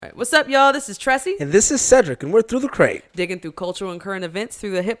right. What's up, y'all? This is Tressie. And this is Cedric, and we're Through the Crate. Digging through cultural and current events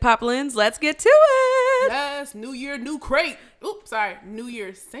through the hip-hop lens. Let's get to it. Yes, New Year, new crate. Oops, sorry. New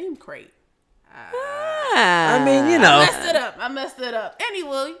Year, same crate. I mean, you know. I messed it up.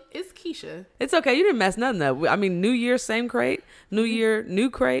 Anyway, it's Keisha. It's okay. You didn't mess nothing up. I mean, New Year, same crate. New Year, new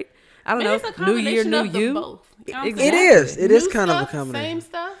crate. I don't know. It's a New Year, combination new of them you. both. You know what I'm Exactly. saying? It is New kind of a stuff, combination. Same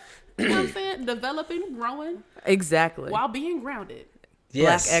stuff. You know what I'm saying? Developing, growing, Exactly. while being grounded.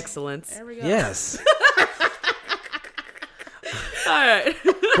 Yes. Black excellence. There we go. Yes. All right.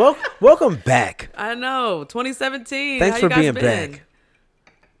 Welcome back. I know. 2017. Thanks How for you guys being been? back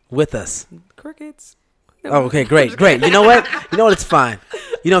with us. Crickets. Oh, okay, great. You know what? It's fine.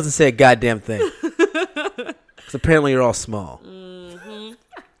 You don't have to say a goddamn thing. Because apparently you're all small. You're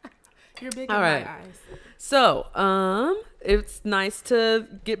big All in right. my eyes. So, it's nice to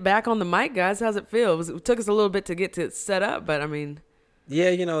get back on the mic, guys. How's it feel? It took us a little bit to get to set up, but I mean, Yeah,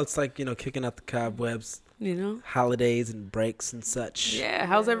 it's like, kicking out the cobwebs, holidays and breaks and such. Yeah.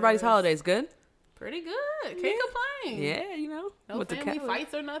 How's everybody's holidays? Good? Pretty good. Can't complain. Yeah, No with family the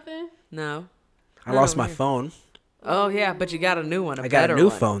fights or nothing. No. I lost No, my man. phone. Oh, yeah, but you got a new one. I got a new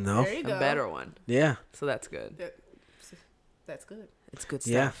one. phone, though. There you go. A better one. Yeah. So that's good. That's good. It's good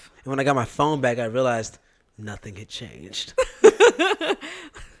Yeah. stuff. And when I got my phone back, I realized nothing had changed.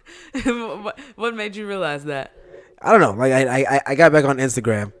 What made you realize that? I don't know. Like, I got back on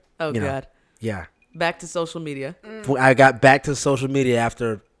Instagram. Oh, You know. God. Yeah. Back to social media. I got back to social media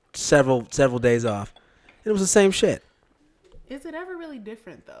after several days off. It was the same shit. Is it ever really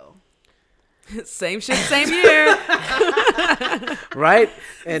different though? Same shit, same year. Right?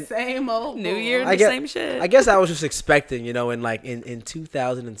 And Same old New bull. Year, I the guess, same shit. I guess I was just expecting, in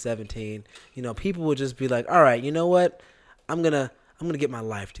 2017, people would just be like, all right, you know what? I'm gonna get my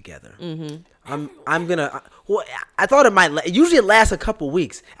life together. Mm-hmm. I'm gonna. Well, I thought it might. Usually it lasts a couple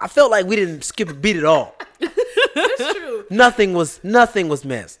weeks. I felt like we didn't skip a beat at all. That's true. Nothing was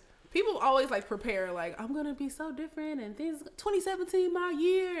missed. People always prepare I'm gonna be so different and things 2017 my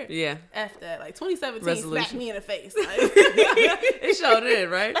year. Yeah. F that. 2017 Resolution. smacked me in the face. It sure did,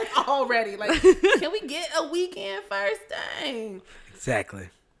 right? Already. Can we get a weekend first? Dang. Exactly.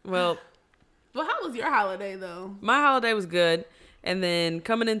 Well, Well, how was your holiday though? my holiday was good. And then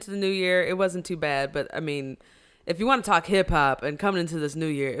coming into the new year, it wasn't too bad. But I mean, if you want to talk hip hop and coming into this new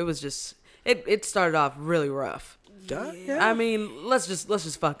year, it was just, it started off really rough. Yeah. I mean, let's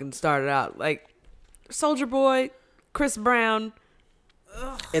just fucking start it out. Soulja Boy, Chris Brown,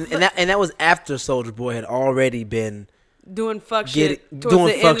 And that was after Soulja Boy had already been doing fuck shit.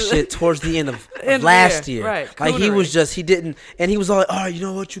 Towards the end of End of last the year, year. right. Like he Coonery. was just, he didn't, and he was all like, all right, you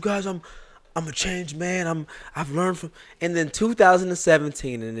know what, you guys, I'm a changed man. I've learned from, and then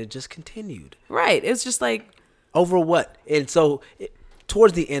 2017, and it just continued. Right. It's just Over what? And so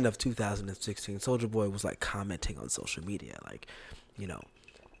towards the end of 2016, Soulja Boy was commenting on social media,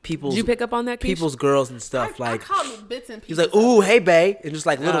 people's. did you pick up on that, Keisha? People's girls and stuff. I caught it bits and He's pieces. like, ooh, hey, babe, and just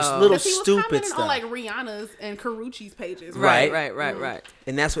little Oh. little 'Cause he was stupid commenting stuff. on Rihanna's and Karrueche's pages. Right. Right.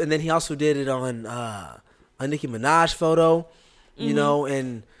 And then he also did it on a Nicki Minaj photo,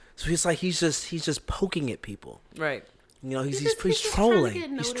 and so he's just poking at people. Right. He's just trying to trolling. get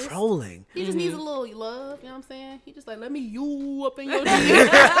He's noticed. trolling. He just needs a little love, you know what I'm saying? He just let me you up in your DM.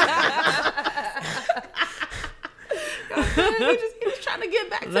 he just trying to get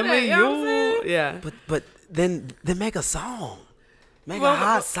back to Let that, me you know what I'm saying? Yeah. But then make a song, make Well, a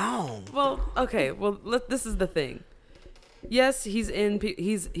hot song. Well, okay. Well, this is the thing. Yes,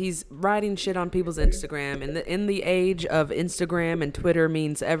 he's writing shit on people's Instagram, and in the age of Instagram and Twitter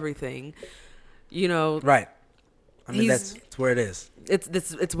means everything. Right. I mean He's- that's where it is.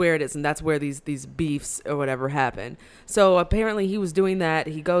 It's where it is, and that's where these beefs or whatever happen. So apparently he was doing that.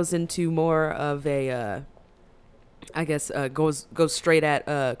 He goes into more of a, I guess, goes straight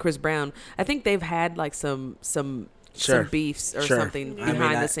at Chris Brown. I think they've had some Sure. beefs or Sure. something I mean,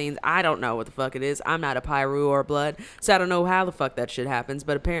 behind the scenes. I don't know what the fuck it is. I'm not a Pyru or blood, so I don't know how the fuck that shit happens.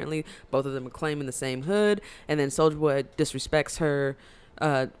 But apparently both of them are claiming the same hood, and then Soulja Boy disrespects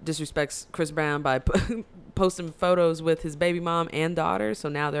Chris Brown by posting photos with his baby mom and daughter. So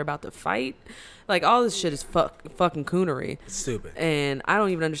now they're about to fight. All this shit is fucking coonery. It's stupid. And I don't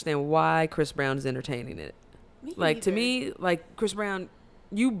even understand why Chris Brown is entertaining it. To me, Chris Brown,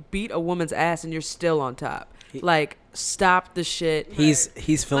 you beat a woman's ass and you're still on top. Stop the shit.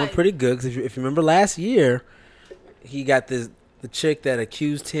 He's feeling pretty good because if you remember last year, he got the chick that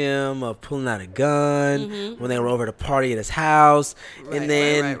accused him of pulling out a gun when they were over at a party at his house, Right, and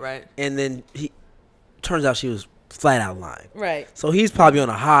then right. and then he turns out she was flat out lying. Right. So he's probably on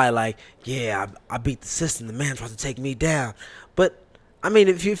a high, I beat the system. The man tried to take me down, but I mean,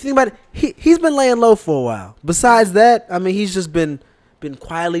 if you think about it, he's been laying low for a while. Besides that, I mean, he's just been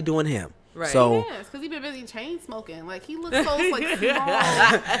quietly doing him. Right. So Yes, because he's been busy chain smoking. Like he looks so like small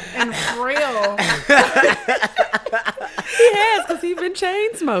and frail. He has, because he's been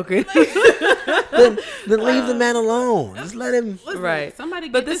chain smoking. then leave the man alone. Just let him. Listen, Right. Somebody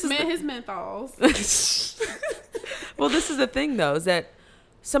But get this this is man the- his menthols. Well, this is the thing, though, is that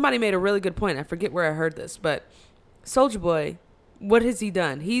somebody made a really good point. I forget where I heard this, but Soulja Boy, what has he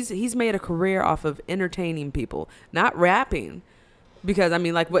done? He's made a career off of entertaining people, not rapping. Because I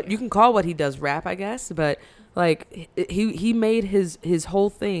mean, like, what you can call what he does rap, I guess, but like he made his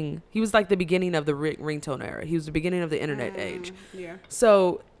whole thing. He was like the beginning of the ringtone era. He was the beginning of the internet age. Yeah.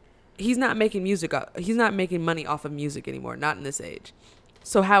 So he's not making music. He's not making money off of music anymore. Not in this age.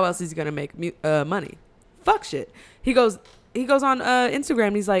 So how else is he gonna make money? Fuck shit. He goes on Instagram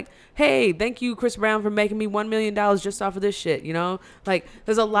and he's like, hey, thank you, Chris Brown, for making me $1 million just off of this shit, you know? Like,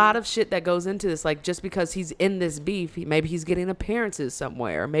 there's a lot of shit that goes into this. Like, just because he's in this beef, maybe he's getting appearances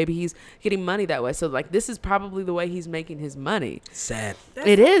somewhere, or maybe he's getting money that way. So, like, this is probably the way he's making his money. Sad.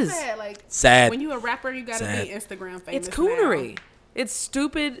 It is. Sad. Like, Sad. when you a rapper, you gotta Sad. be Instagram famous. It's coonery. It's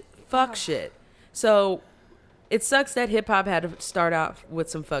stupid fuck shit. So it sucks that hip hop had to start out with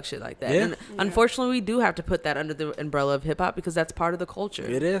some fuck shit like that. Yeah. And unfortunately, we do have to put that under the umbrella of hip hop because that's part of the culture.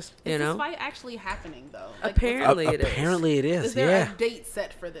 It is. Now. You Is know? this fight actually happening though? Like, Apparently it is. Apparently it is is. there Yeah. a date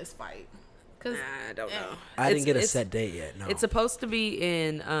set for this fight? Because I don't know. I didn't get a It's- set date yet. No. It's supposed to be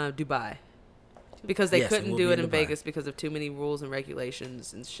in Dubai because they Yes, it couldn't will do be it in in Dubai. Vegas because of too many rules and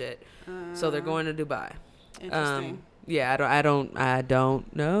regulations and shit. So they're going to Dubai. interesting. Yeah, I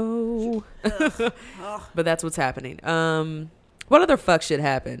don't know. But that's what's happening. What other fuck shit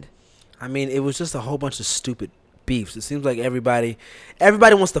happened? I mean, it was just a whole bunch of stupid beefs. It seems like everybody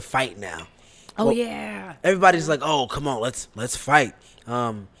wants to fight now. Oh Well, yeah. Everybody's like, "Oh, come on, let's fight."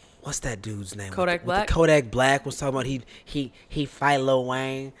 What's that dude's name? Kodak With Black? the Kodak Black was talking about he fight Lil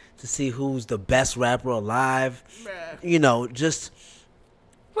Wayne to see who's the best rapper alive. Bruh. You know, just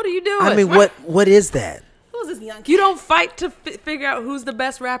What are you doing? I mean, what is that? Who's this young kid? You don't fight to figure out who's the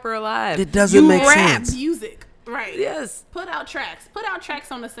best rapper alive. It doesn't You make rap. sense. music. Right. Yes. Put out tracks. Put out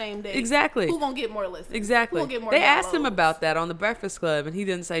tracks on the same day. Exactly. Who gonna get more listens? Exactly. Who gonna get more They asked him downloads? about that on the Breakfast Club, and he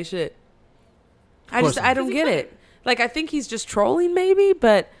didn't say shit. course I not. don't Because he get it. couldn't. Like, I think he's just trolling, maybe.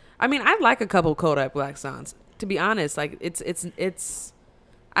 But I mean, I like a couple Kodak Black songs. To be honest, like it's,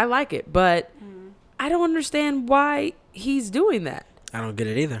 I like it, but I don't understand why he's doing that. I don't get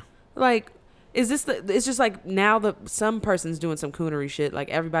it either. Like, is this it's just like now some person's doing some coonery shit, like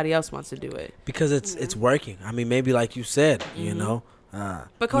everybody else wants to do it. Because it's working. I mean, maybe like you said, you know. But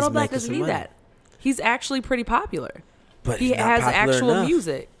he's Kodak Black making doesn't some need money. that. He's actually pretty popular. But He he's not has popular actual enough.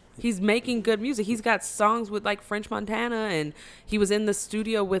 music. He's making good music. He's got songs with like French Montana, and he was in the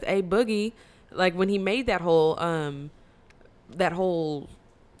studio with A Boogie, like when he made that whole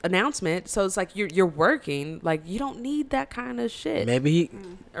announcement. So it's like you're working. Like, you don't need that kind of shit. Maybe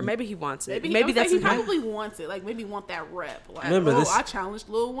Or maybe he wants it. Maybe Maybe that's he his probably wants it. Like maybe want that rep. Like, Remember this- I challenged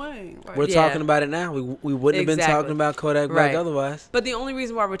Lil Wayne. Like, we're Yeah. talking about it now. We wouldn't have been Exactly. talking about Kodak Black Right. otherwise. But the only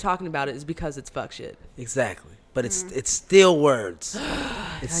reason why we're talking about it is because it's fuck shit. Exactly. But it's still words.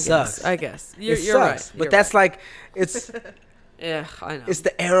 It sucks. I guess. You're It you're sucks. right. But You're that's right. like it's Yeah, I know. it's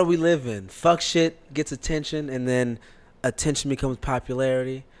the era we live in. Fuck shit gets attention, and then attention becomes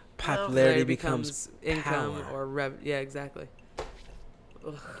popularity. Popularity becomes income power. or yeah, exactly.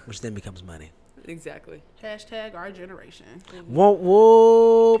 which then becomes money. Exactly. Hashtag our generation. Whoa,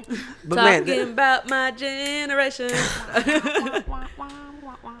 whoa. But man, Talking about my generation. Wah, wah, wah,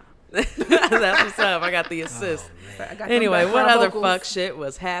 wah, wah. That's what's up. I got the assist. I got them Anyway, what background other vocals. fuck shit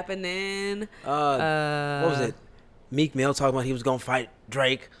was happening? what was it? Meek Mill talking about he was gonna fight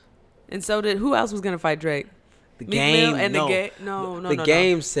Drake. And so did who else was gonna fight Drake? The Meek game, Mill and no. the game. No. The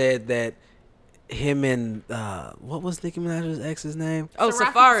game said that him and what was Nicki Minaj's ex's name? Oh, Sarafi.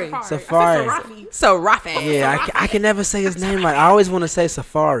 Safari. I said Safari. Sarafi. So Rafi. Yeah, I can never say his name right. I always want to say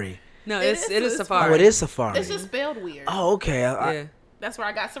Safari. No, It it is is Safari. Safari. Oh, it is Safari. It's just spelled weird. Oh, okay. Yeah. That's where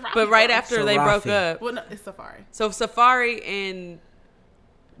I got Sarafi. But right from. after they broke Sarafi. up, Well, no, it's Safari. so Safari and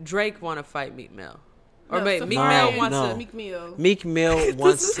Drake want to fight Meek Mill. Or No, wait, Meek Safari Mill wants no. to. Meek Mill. Meek Mill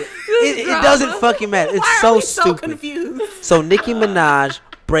wants to. It drama. doesn't fucking matter. It's Why so are we so stupid. confused? So Nicki Minaj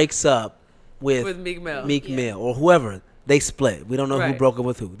breaks up with, With Meek Mill. Meek Yeah. Mill or whoever. They split. We don't know who Right. broke up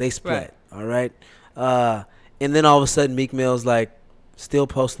with who. They split. Right. All right. And then all of a sudden Meek Mill's like still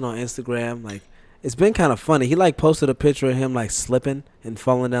posting on Instagram. Like, it's been kind of funny. He like posted a picture of him like slipping and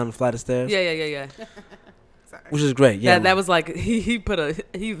falling down the flight of stairs. Yeah. Sorry. which is great. Yeah, That was like he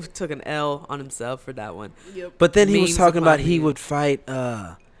took an L on himself for that one. Yep. but then he was memes talking about upon he memes. would fight.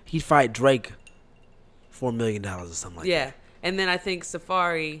 He'd fight Drake for $1 million or something like that. Yeah. And then I think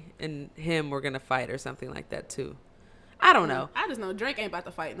Safari and him were gonna fight or something like that too. I don't know. I just know Drake ain't about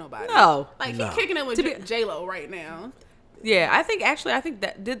to fight nobody. No. Like No. he kicking it with To be- J-Lo right now. Yeah, I think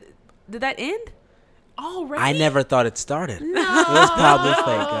that did that end? Already. I never thought it started. No. It was probably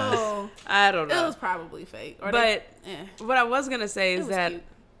fake, guys. I don't It know. was probably fake. Or But they, what I was gonna say It is was that cute.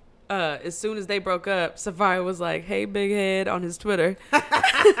 as soon as they broke up, Safari was like, "Hey, big head" on his Twitter.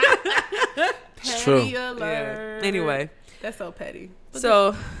 It's true. Petty alert. Anyway, That's so petty. But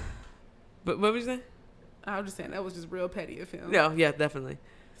so, but what was you saying? I was just saying that was just real petty of him. No, yeah, definitely.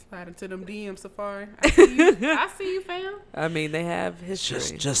 Slide into them DMs, Safari. I see you. I see you, fam. I mean, they have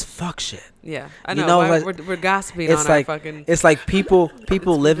history. Just fuck shit. Yeah, I You know. know, Why- like, we're gossiping It's on like our fucking. it's like people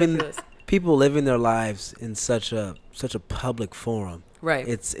living ridiculous. people living their lives in such a public forum. Right.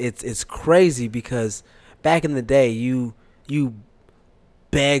 It's crazy because back in the day you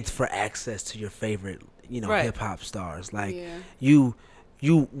begged for access to your favorite, Right. hip hop stars. Like Yeah. you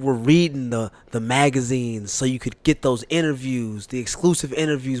were reading the magazines so you could get those interviews, the exclusive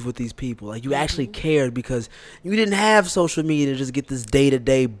interviews with these people. Like you actually cared because you didn't have social media to just get this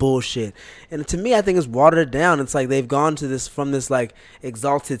day-to-day bullshit. And to me, I think it's watered it down. It's like they've gone to this from this like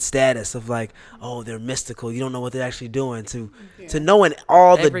exalted status of like, oh, they're mystical. You don't know what they're actually doing to knowing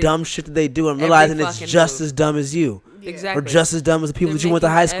all the Every- dumb shit that they do and every realizing it's fucking just move. as dumb as you. Exactly. Or just as dumb as the people They're that you went to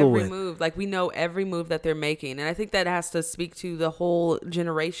making high school every with. move. Like we know every move that they're making, and I think that has to speak to the whole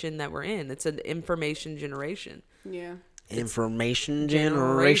generation that we're in. It's an information generation. Yeah. Information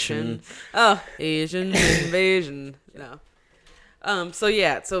generation. Oh, Asian invasion. No. So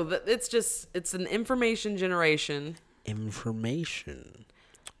yeah. So it's an information generation. Information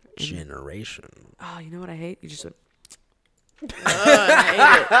generation. Oh, you know what I hate? You just went.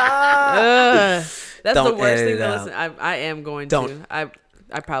 That's the Don't worst edit thing it to out. listen. I am going Don't. to.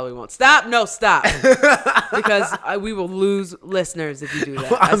 I probably won't. Stop. No, stop. Because we will lose listeners if you do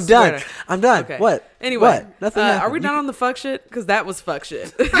that. I I'm swear done. to- I'm done. Okay. What? Anyway, What? Nothing are happened. we done on the fuck shit? Because that was fuck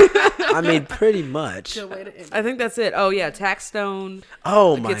shit. I mean, pretty much. Good way to end. I think that's it. Oh yeah, Taxstone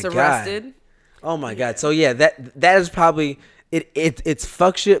Oh my gets god. arrested. Oh my god. So yeah, that is probably it's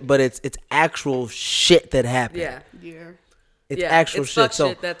fuck shit, but it's actual shit that happened. Yeah. Yeah. It's Yeah. actual it's shit. fuck So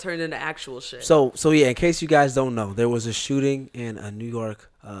shit that turned into actual shit. so yeah. In case you guys don't know, there was a shooting in a New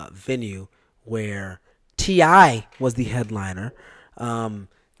York venue where T.I. was the headliner.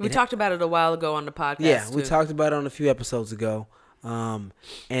 We talked about it a while ago on the podcast. Yeah, we too. talked about it on a few episodes ago. And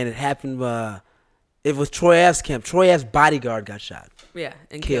it happened. It was Troy Ave's camp. Troy Ave's bodyguard got shot, Yeah,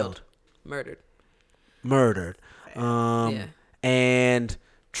 and killed. murdered. Yeah. Yeah. And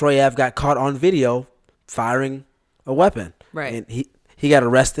Troy Ave got caught on video firing a weapon. Right. And he got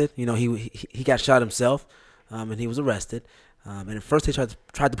arrested. You know, he got shot himself, and he was arrested. And at first they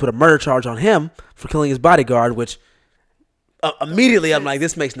tried to put a murder charge on him for killing his bodyguard, which immediately I'm like,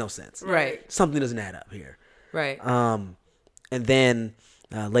 this makes no sense. Right. Something doesn't add up here. Right. And then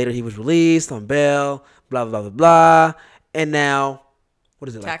later he was released on bail, blah, blah, blah, blah. And now, what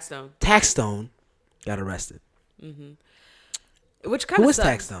is it like? Taxstone. Taxstone got arrested. Which kind Who of is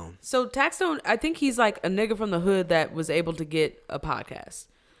sucks. Taxstone? So Taxstone, I think he's like a nigga from the hood that was able to get a podcast.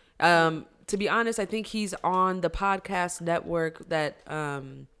 To be honest, I think he's on the podcast network that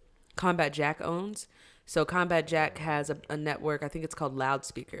Combat Jack owns. So Combat Jack has a network, I think it's called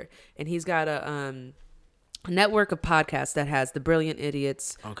Loudspeaker, and he's got a network of podcasts that has The Brilliant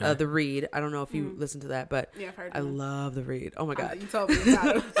Idiots, Okay. The Read. I don't know if you listen to that, but Yeah, I've heard I of it. love The Read. Oh my god. You told me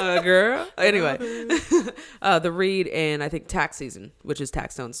about it. Girl. Anyway, The Read and I think Tax Season, which is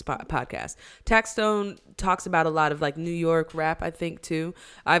Taxstone's podcast. Taxstone talks about a lot of like New York rap, I think too.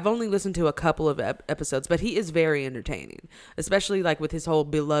 I've only listened to a couple of episodes, but he is very entertaining, especially like with his whole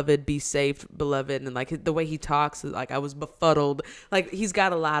beloved, be safe, beloved, and like the way he talks. Like I was befuddled. Like he's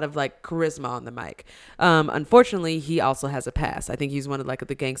got a lot of like charisma on the mic. Unfortunately, he also has a past. I think he's one of like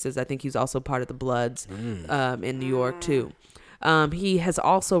the gangsters. I think he's also part of the Bloods in New York too. He has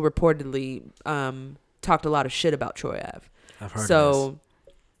also reportedly talked a lot of shit about Troy Ave. I've heard of So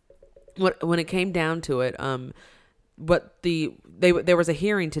when it came down to it, there was a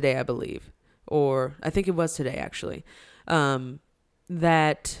hearing today, I believe, or I think it was today actually,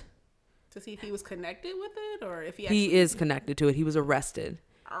 that To see if he was connected with it or if he actually... he is connected to it. He was arrested.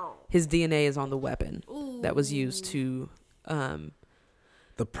 Oh. His DNA is on the weapon that was used to.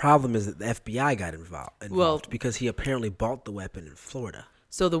 The problem is that the FBI got involved Well- because he apparently bought the weapon in Florida.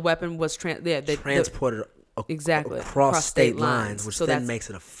 So the weapon was Transported exactly across state lines, which So then that's makes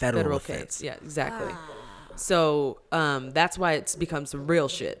it a federal case. offense. Yeah, exactly. So that's why it's become some real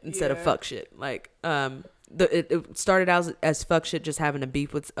shit instead of fuck shit. Like it started out as fuck shit, just having a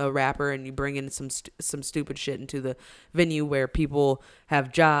beef with a rapper, and you bring in some stupid shit into the venue where people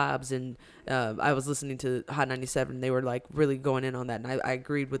have jobs. And I was listening to Hot 97, they were like really going in on that, and I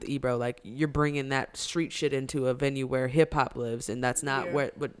agreed with Ebro. Like, you're bringing that street shit into a venue where hip hop lives, and that's not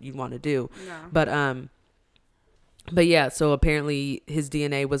what you want to do. No. But yeah, so apparently his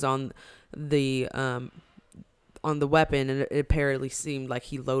DNA was on the weapon, and it apparently seemed like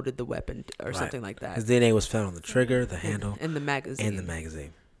he loaded the weapon or something like that. His DNA was found on the trigger, the handle, and the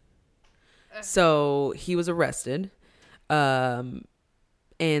magazine. So he was arrested, and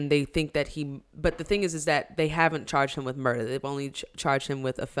they think that but the thing is that they haven't charged him with murder. They've only charged him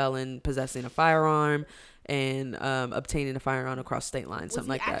with a felon possessing a firearm and obtaining a firearm across state lines, something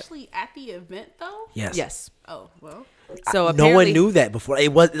like that. Was he actually at the event though? Yes. Oh, well. So no one knew that before.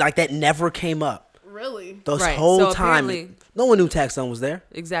 It was like that never came up. Really? This whole time, no one knew Taxstone was there.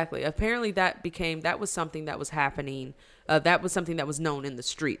 Exactly. Apparently, that was something that was happening. That was something that was known in the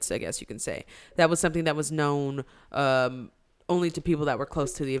streets, I guess you can say. That was something that was known only to people that were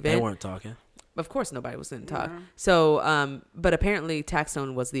close to the event. They weren't talking. Of course, nobody was going to talk. So, but apparently,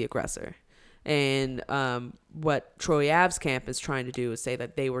 Taxstone was the aggressor. And what Troy Ave's camp is trying to do is say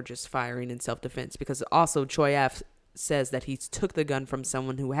that they were just firing in self-defense, because also Troy Ave says that he took the gun from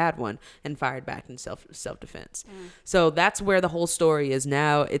someone who had one and fired back in self-defense. So that's where the whole story is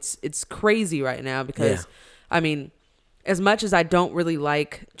now. It's crazy right now because, I mean, as much as I don't really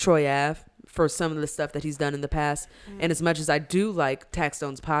like Troy Ave for some of the stuff that he's done in the past, and as much as I do like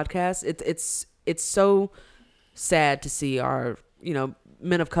Taxstone's podcast, it's so sad to see our,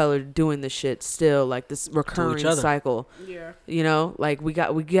 men of color doing this shit still, like this recurring cycle. Yeah. Like we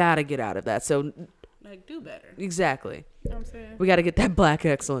gotta get out of that. So like, do better. Exactly. You know what I'm saying? We got to get that black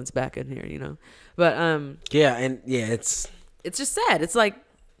excellence back in here, But it's just sad. It's like,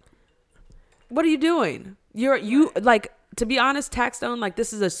 what are you doing? You like, to be honest, Taxstone, like,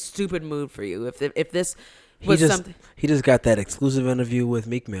 this is a stupid move for you. If this was something, he just got that exclusive interview with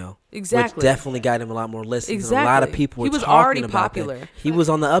Meek Mill, exactly, which definitely got him a lot more listens. Exactly. And a lot of people were he was talking already about popular. That. He was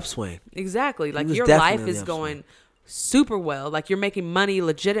on the upswing. Exactly. Like, your life is going super well. Like, you're making money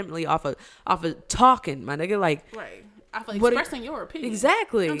legitimately off of talking, my nigga. Like, right, off of expressing your opinion.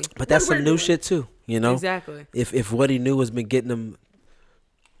 Exactly. But that's some new shit too, Exactly. If what he knew has been getting him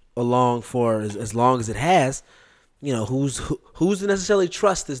along for as long as it has, who's to necessarily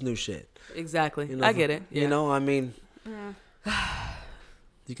trust this new shit? Exactly. I get it. Yeah. I mean,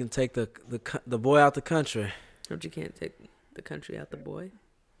 you can take the boy out the country. But you can't take the country out the boy.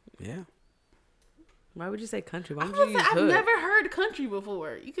 Yeah. Why would you say country? Why would you use hood? I've never heard country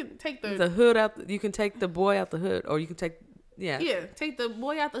before. You can take the hood out. You can take the boy out the hood, or you can take take the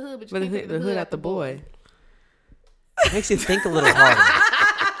boy out the hood, but you can't take the hood out the boy. It makes you think a little harder.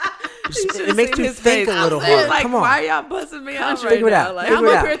 It makes you think a little harder. Like, come on. why y'all busting me out right figure it now? out. Like, I'm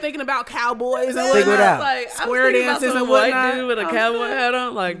up here thinking about cowboys and figure it out. Like, square dances and white whatnot. dude with a cowboy hat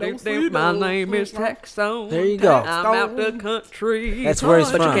on. Like, my name is Taxstone. There you go. I'm out the country. That's where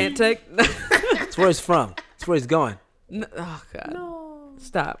he's but from. You can't take. That's where he's from. That's where he's going. No, oh God. No.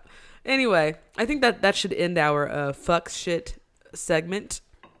 Stop. Anyway, I think that should end our fuck shit segment.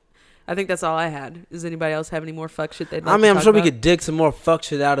 I think that's all I had. Does anybody else have any more fuck shit they'd like to I'm talk sure about? we could dig some more fuck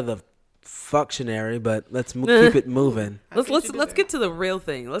shit out of the functionary, but let's keep it moving. Let's get to the real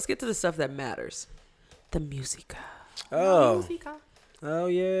thing. Let's get to the stuff that matters. The music. Oh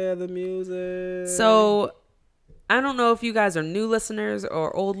yeah, the music. So, I don't know if you guys are new listeners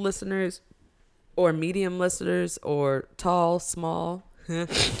or old listeners or medium listeners or tall, small.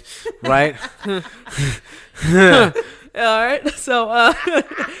 Right. All right. So,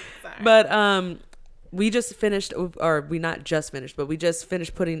 but we just finished, or we not just finished, but we just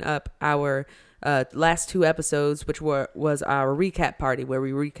finished putting up our last two episodes, which was our recap party, where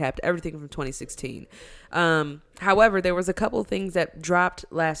we recapped everything from 2016. However, there was a couple of things that dropped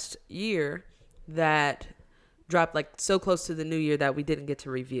last year that dropped like so close to the new year that we didn't get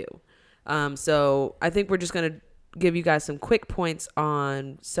to review. So I think we're just going to give you guys some quick points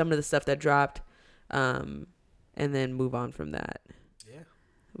on some of the stuff that dropped, and then move on from that. Yeah.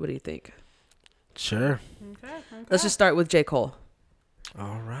 What do you think? Sure. Okay. Let's just start with J. Cole.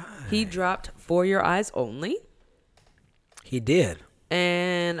 All right. He dropped For Your Eyes Only. He did.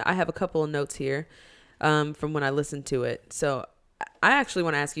 And I have a couple of notes here from when I listened to it. So I actually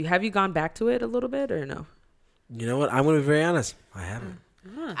want to ask you, have you gone back to it a little bit or no? You know what? I'm going to be very honest. I haven't.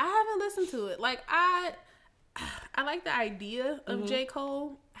 I haven't listened to it. Like, I I like the idea of J.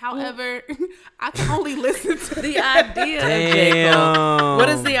 Cole. However, I can only listen to The idea of J. Cole. What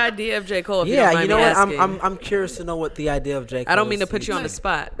is the idea of J. Cole? If you don't Yeah, mind you know me what? asking? I'm curious to know what the idea of J. Cole I don't mean to is. put you on the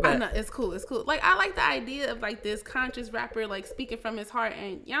spot, I but know, it's cool. Like, I like the idea of like this conscious rapper like speaking from his heart,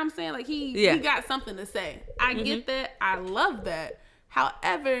 and you know what I'm saying? Like he got something to say. I get that. I love that.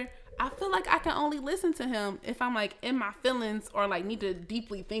 However, I feel like I can only listen to him if I'm like in my feelings or like need to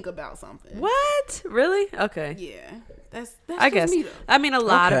deeply think about something. what? Really? Okay. Yeah. That's I just guess. me though. I mean, a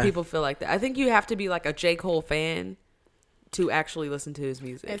lot of Okay. people feel like that. I think you have to be like a J. Cole fan to actually listen to his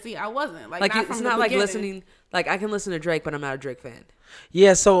music. And see, I wasn't like Like not it's from not the like beginning. listening. Like I can listen to Drake, but I'm not a Drake fan.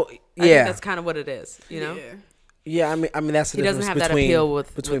 Yeah, so I think yeah, that's kind of what it is. You know. Yeah. I mean that's the He doesn't difference have that between appeal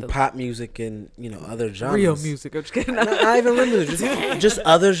with between the- pop music and other genres. Real music. I'm just kidding. Not even real music, just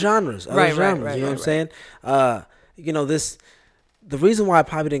other genres. Other Right, genres. right, You know right, what I'm saying? This the reason why I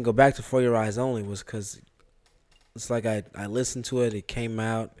probably didn't go back to For Your Eyes Only was because it's like I listened to it. It came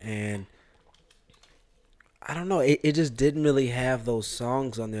out and I don't know. It just didn't really have those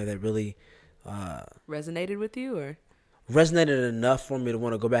songs on there that really Resonated with you, or resonated enough for me to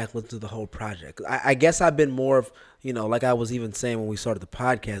want to go back and listen to the whole project. I guess I've been more of, like I was even saying when we started the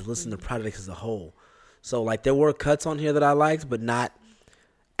podcast, listen to projects as a whole. So, like, there were cuts on here that I liked, but not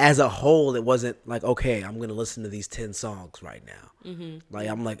as a whole. It wasn't like, okay, I'm going to listen to these 10 songs right now. Mm-hmm. Like,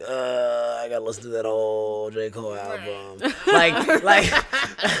 I'm like, I got to listen to that old J. Cole album. like,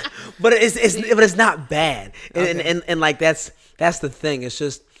 but it's not bad. And like, that's the thing. It's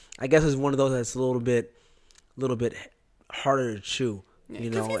just, I guess it's one of those that's a little bit harder to chew,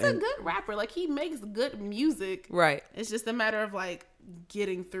 Because he's a good rapper. Like he makes good music. right? It's just a matter of like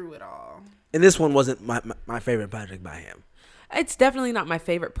getting through it all. And this one wasn't my favorite project by him. It's definitely not my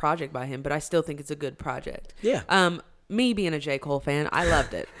favorite project by him, but I still think it's a good project. Yeah. Me being a J. Cole fan, I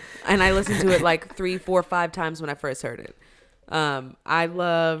loved it, and I listened to it like 3, 4, 5 times when I first heard it. I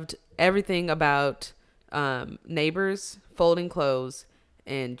loved everything about Neighbors, Folding Clothes,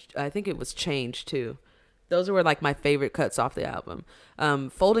 and I think it was Change too. Those were like my favorite cuts off the album.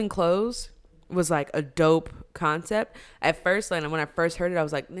 Folding Clothes was like a dope concept. At first, like when I first heard it, I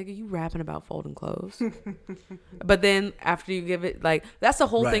was like, nigga, you rapping about folding clothes? But then after you give it, like, that's the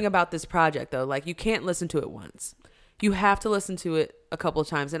whole thing about this project though. Like you can't listen to it once. You have to listen to it a couple of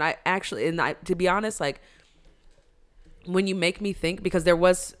times. And to be honest, like when you make me think, because there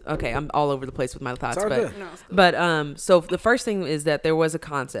was, okay, I'm all over the place with my thoughts, It's all but, good. No, it's cool. but, so the first thing is that there was a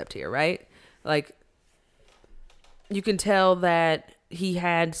concept here, right? Like, you can tell that he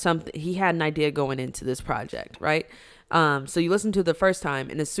had an idea going into this project, right? So you listen to it the first time,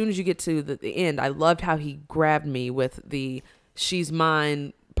 and as soon as you get to the end, I loved how he grabbed me with the She's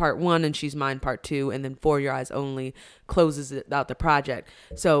Mine Part 1 and She's Mine Part 2, and then For Your Eyes Only closes it out the project.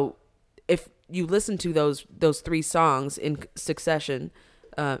 So if you listen to those 3 songs in succession,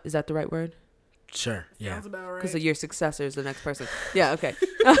 is that the right word? Sure. Yeah. Sounds about right. Because your successor is the next person. Yeah, okay.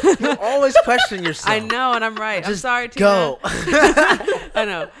 You always question yourself. I know, and I'm right. I'm sorry to Go. I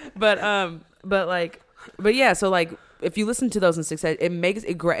know, but yeah. So like, if you listen to those in succession, it makes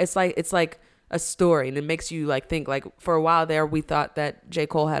it great. It's like a story, and it makes you like think. Like for a while there, we thought that J.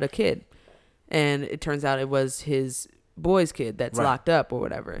 Cole had a kid, and it turns out it was his boy's kid that's locked up or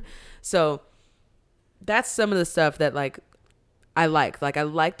whatever. So that's some of the stuff that like I like. Like I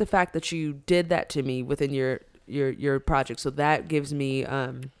like the fact that you did that to me within your project. So that gives me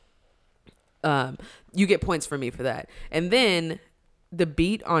you get points for me for that. And then the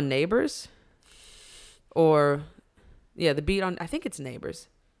beat on Neighbors, the beat on, I think it's Neighbors.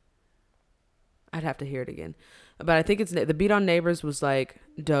 I'd have to hear it again, but I think it's the beat on Neighbors was like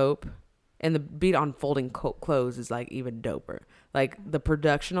dope, and the beat on Folding Clothes is like even doper. Like the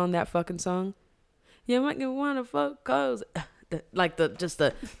production on that fucking song, you might wanna fold clothes. Like the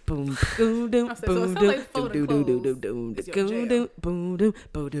boom boom doom I said, so it boom sounds doom like Folding doom doom Clothes doom is your doom jam. doom boom doom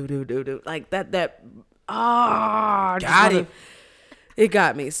boom doom doom doom doom, like that Got him. it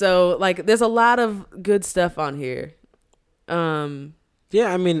got me. So like there's a lot of good stuff on here.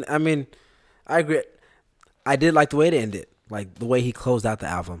 Yeah, I mean, I agree. I did like the way it ended, like the way he closed out the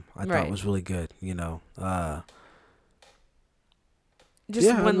album. I thought was really good. Just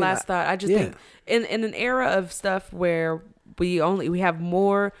Yeah, I one mean, last thought. I just think in an era of stuff where we have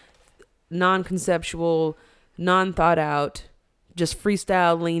more non-conceptual, non-thought out, just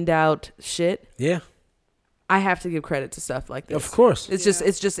freestyle leaned out shit. Yeah, I have to give credit to stuff like this. of course.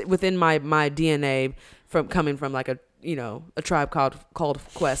 It's just within my DNA from coming from like a Tribe Called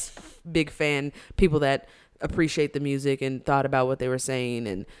Quest big fan, people that appreciate the music and thought about what they were saying,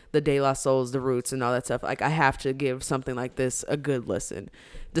 and the De La Souls, the Roots, and all that stuff. Like I have to give something like this a good listen.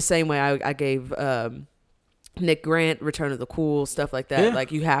 The same way I gave Nick Grant, Return of the Cool, stuff like that. Yeah.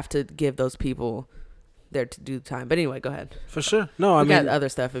 Like you have to give those people their to do time. But anyway, go ahead. For sure. No, We got other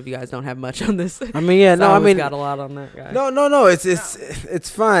stuff if you guys don't have much on this. I mean, yeah, no, I mean, got a lot on that guy. no. It's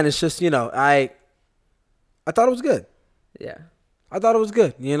fine. It's just, I thought it was good. Yeah. I thought it was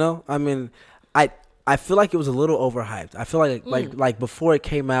good. I mean, I feel like it was a little overhyped. I feel like before it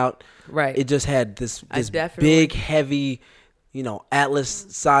came out, Right. it just had this definitely- big, heavy,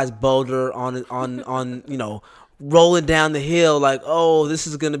 Atlas-sized boulder on rolling down the hill like, oh, this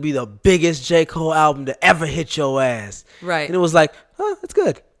is gonna be the biggest J. Cole album to ever hit your ass. Right. And it was like, it's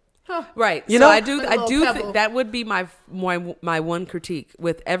good. Right. You so know? I do Like a little pebble. think that would be my one critique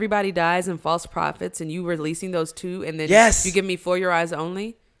with Everybody Dies and False Prophets and you releasing those two and then Yes. you give me For Your Eyes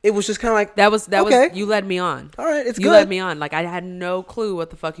Only. It was just kind of like, That was okay. you led me on. All right, it's you good. led me on. Like I had no clue what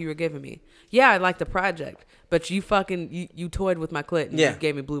the fuck you were giving me. Yeah, I liked the project, but you fucking you toyed with my clit and Yeah. you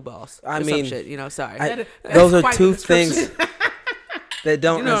gave me blue balls. I or mean, some shit, sorry. those are quite two the description. things that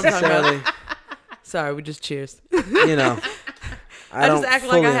don't You know what I'm talking about. necessarily, Sorry, we just cheers. I just don't act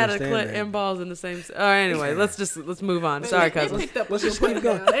like I fully had a understand clit that. and balls in the same. All right, anyway, let's move on. Sorry, They cousin. picked up Let's what just you keep put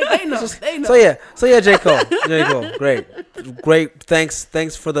going. down. They know. They know. So yeah, J. Cole, great.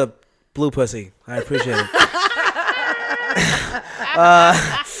 Thanks for the blue pussy. I appreciate it.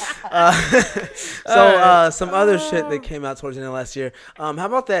 Some other shit that came out towards the end of last year. How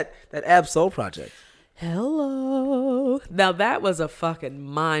about that Ab-Soul project? Hello. Now that was a fucking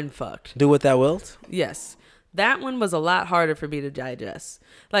mind fucked. Do what thou wilt. Yes. That one was a lot harder for me to digest.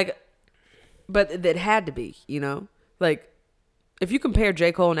 Like, but it had to be, Like, if you compare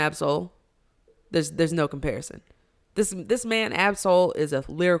J. Cole and Ab-Soul, there's no comparison. This man, Ab-Soul, is a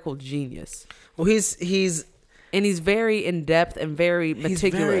lyrical genius. Well, he's very in depth and very meticulous.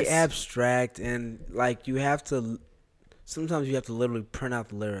 He's very abstract, and like sometimes you have to literally print out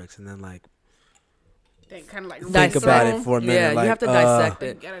the lyrics and then like They kind of like think about it for a minute. Yeah, like, you have to dissect You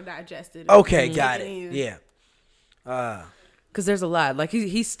it. gotta digest it. Okay, and got take it. in. Yeah. Because there's a lot. Like,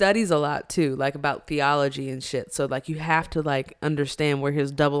 he studies a lot, too, like, about theology and shit. So, like, you have to, like, understand where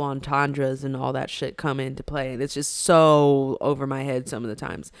his double entendres and all that shit come into play. And it's just so over my head some of the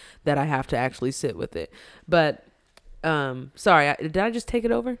times that I have to actually sit with it. But, sorry, did I just take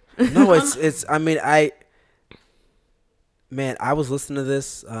it over? No, it's. I mean, I was listening to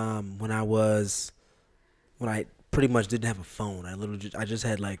this when I pretty much didn't have a phone. I just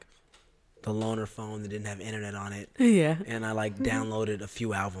had like the loaner phone that didn't have internet on it. Yeah. And I like downloaded a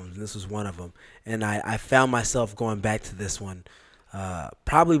few albums, and this was one of them. And I found myself going back to this one,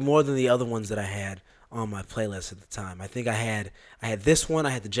 probably more than the other ones that I had on my playlist at the time. I think I had this one.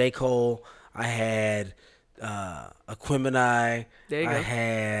 I had the J. Cole. I had Aquemini. There you go. I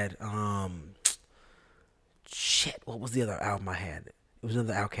had what was the other album I had? It was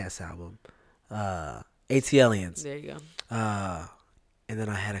another Outkast album. ATLiens. There you go. And then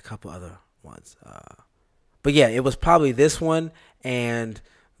I had a couple other ones. But yeah, it was probably this one and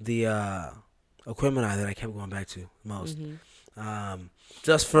the Aquemini that I kept going back to most.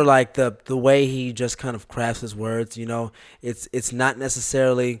 Just for like the way he just kind of crafts his words, it's not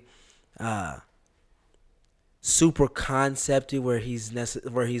necessarily super concepty where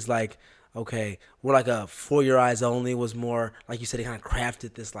he's like, okay, we're like a For Your Eyes Only was more like you said, he kind of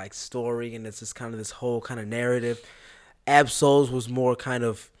crafted this like story and it's just kind of this whole kind of narrative. Ab-Soul's was more kind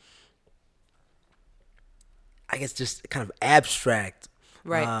of, I guess, just kind of abstract,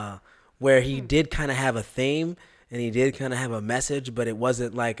 Right. where he did kind of have a theme and he did kind of have a message, but it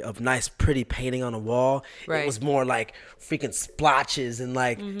wasn't like a nice, pretty painting on a wall. Right. It was more like freaking splotches and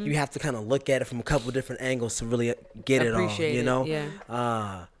like you have to kind of look at it from a couple different angles to really get Appreciate it all,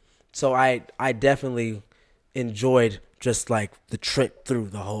 yeah. So I definitely enjoyed just like the trip through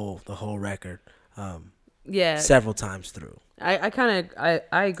the whole record. Yeah. Several times through. I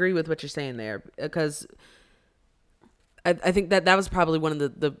agree with what you're saying there because I think that was probably one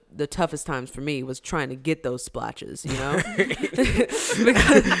of the toughest times for me was trying to get those splotches, because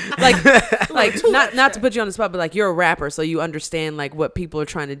like not to put you on the spot, but like you're a rapper, so you understand like what people are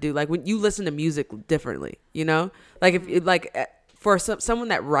trying to do. Like when you listen to music differently, like if like for someone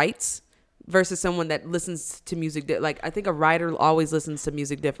that writes versus someone that listens to music, like I think a writer always listens to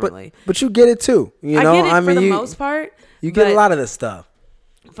music differently. But you get it too, I get it for the most part. You get a but- lot of this stuff.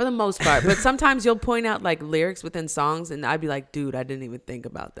 For the most part. But sometimes you'll point out like lyrics within songs and I'd be like, dude, I didn't even think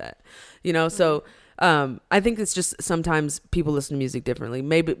about that. So I think it's just sometimes people listen to music differently.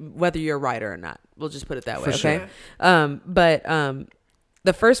 Maybe whether you're a writer or not. We'll just put it that way. For Okay. sure. But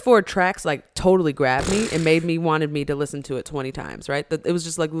the first 4 tracks like totally grabbed me and made me wanted me to listen to it 20 times, right? It was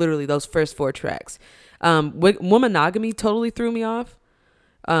just like literally those first 4 tracks. Womanogamy totally threw me off.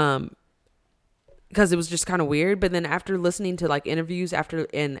 because it was just kind of weird. But then after listening to like interviews, after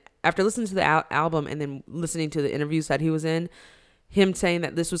listening to the album and then listening to the interviews that he was in, him saying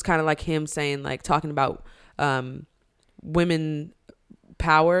that this was kind of like him saying, like, talking about women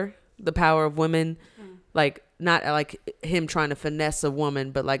power, the power of women, like, not like him trying to finesse a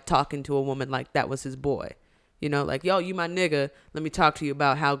woman, but like talking to a woman like that was his boy. You know, like, yo, you my nigga. Let me talk to you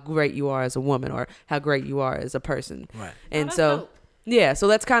about how great you are as a woman or how great you are as a person. Right. And so, yeah, so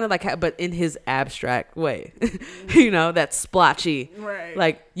that's kind of like, but in his abstract way, you know, that splotchy, Right.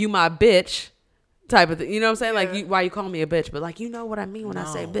 like, you my bitch type of thing. You know what I'm saying? Yeah. Like, why you call me a bitch? But like, you know what I mean when I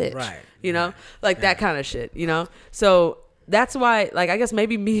say bitch. Right. You know, Right. like that kind of shit, you know? So that's why, like, I guess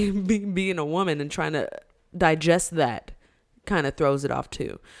maybe me being a woman and trying to digest that kind of throws it off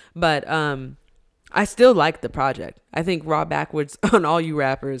too. But, I still like the project. I think Raw Backwards on All You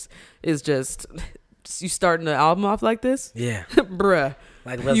Rappers is just, you starting the album off like this? Yeah. Bruh.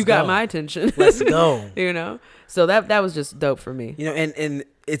 Like, let's You got go. my attention. Let's go. You know? So that was just dope for me. You know, and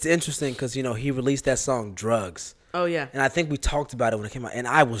it's interesting because, you know, he released that song Drugs. Oh, yeah. And I think we talked about it when it came out, and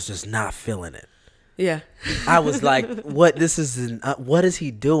I was just not feeling it. Yeah. I was like, what is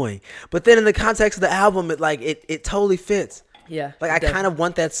he doing? But then in the context of the album, it totally fits. Yeah. Like, I kind of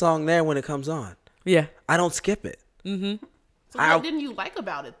want that song there when it comes on. Yeah. I don't skip it. So what didn't you like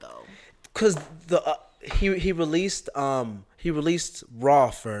about it though? Cause he released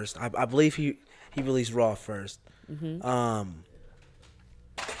Raw first. I believe he released Raw first.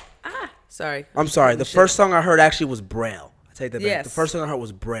 Sorry. I'm sorry. The first song I heard actually was Braille. I take that back. Yes. The first song I heard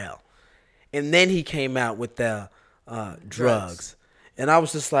was Braille, and then he came out with the Drugs, and I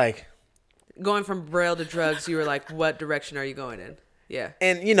was just like, Going from Braille to Drugs, you were like, what direction are you going in? Yeah.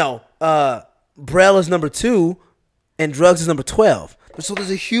 and you know, Braille is number 2, and Drugs is number 12. So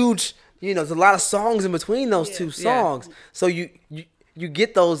there's a huge, you know, there's a lot of songs in between those two songs. So you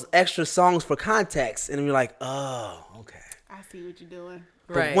get those extra songs for context, and you're like, oh, okay. I see what you're doing.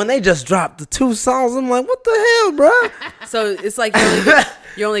 But Right. when they just dropped the 2 songs, I'm like, what the hell, bro? So it's like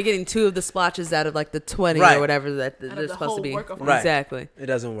you're only getting 2 of the splotches out of like the 20 Right. or whatever that of they're the supposed to whole be. work of art. Right. Exactly. It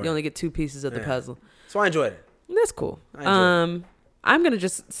doesn't work. You only get 2 pieces of the puzzle. So I enjoyed it. That's cool. I enjoyed I'm gonna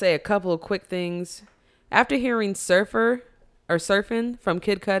just say a couple of quick things. After hearing Surfin' from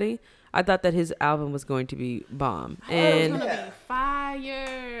Kid Cudi, I thought that his album was going to be bomb It was and gonna be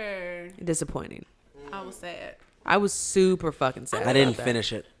fire. disappointing. I was sad. I was super fucking sad. I didn't about that.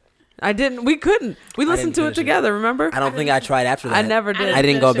 finish it. I didn't. We couldn't. We listened to it finish it. together. Remember? I don't think I tried after that. I never did. I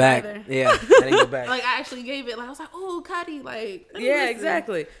didn't go finish it back. either. Yeah, I didn't go back. Like I actually gave it. Like I was like, oh, Cudi. Like let me Yeah, listen.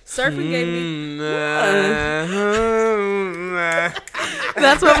 exactly. Surfing gave me. I'm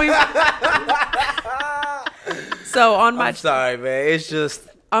That's what we. So on my sorry, man. It's just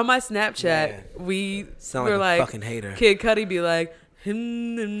Snapchat, Man. we Sound were like a like fucking hater. Kid Cudi be like,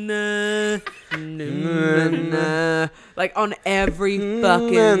 like on every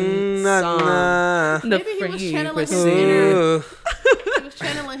fucking song. Maybe he was channeling his He was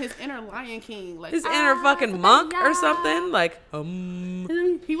channeling his inner Lion King, like His inner fucking monk or something. Like,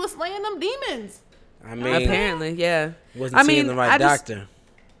 He was slaying them demons. I mean, apparently, yeah. wasn't seeing the right doctor.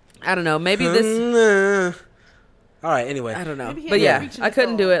 I don't know. Maybe this. All right. Anyway, I don't know. Maybe he But had yeah, reaching I his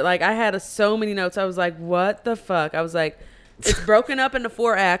couldn't soul. do it. Like, I had so many notes. I was like, what the fuck? I was like, it's broken up into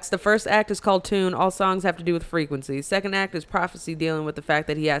 4 acts. The first act is called Tune. All songs have to do with frequency. Second act is Prophecy, dealing with the fact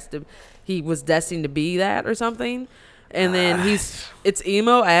that he was destined to be that or something. And then it's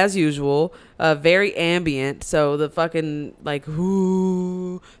emo as usual, very ambient. So the fucking like,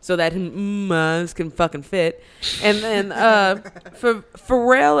 ooh, so that can fucking fit. And then for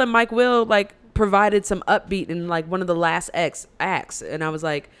Pharrell and Mike Will like provided some upbeat in like one of the last acts, and I was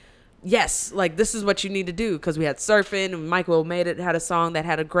like, yes, like this is what you need to do, because we had Surfing and Mike Will had a song that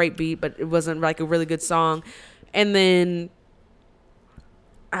had a great beat, but it wasn't like a really good song. And then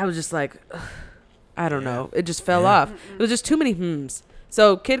I was just like, ugh, I don't know. It just fell off. It was just too many hmms.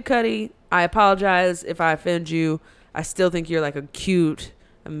 So Kid Cudi, I apologize if I offend you. I still think you're like a cute,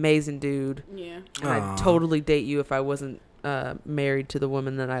 amazing dude. Yeah. And I'd totally date you if I wasn't married to the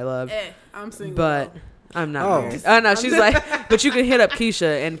woman that I love. I'm single. But I'm not Oh. married. No, she's like, but you can hit up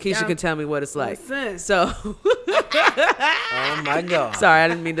Keisha, and Keisha Yeah. can tell me what it's like. Listen. So, oh my god. sorry, I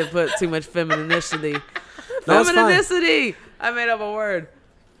didn't mean to put too much femininity. No, it's fine. Femininity. I made up a word.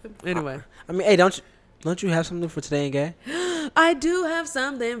 Anyway, I mean, hey, don't you have something for today and gay? I do have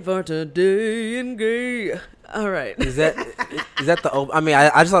something for today and gay. All right. Is that the? I mean, I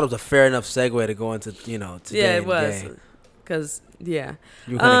just thought it was a fair enough segue to go into today Yeah, it and was. gay. Because, yeah.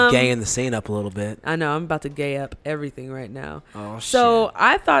 You were kind of gaying the scene up a little bit. I know. I'm about to gay up everything right now. Oh So shit.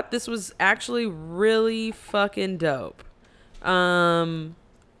 I thought this was actually really fucking dope.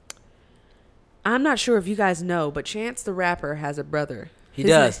 I'm not sure if you guys know, but Chance the Rapper has a brother. He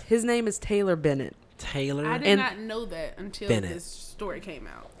does. His name is Taylor Bennett. Taylor? I did not know that until Bennett. this story came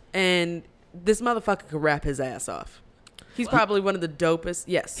out. And this motherfucker could rap his ass off. He's probably one of the dopest.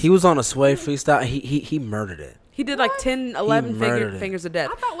 Yes. He was on a Sway freestyle. He murdered it. He did like 10, 11 fingers of death.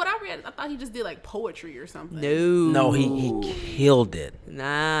 I thought he just did like poetry or something. No, he killed it.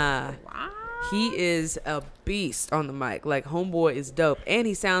 Nah. Wow. He is a beast on the mic. Like, homeboy is dope. And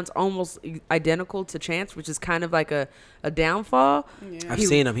he sounds almost identical to Chance, which is kind of like a downfall. Yeah. I've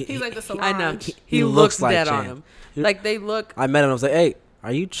seen him. He's like the Solange. I know. He looks looks like dead on Chance. him. Like, they look... I met him. I was like, hey,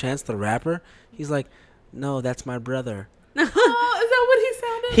 are you Chance the Rapper? He's like, no, that's my brother. Oh, is that what he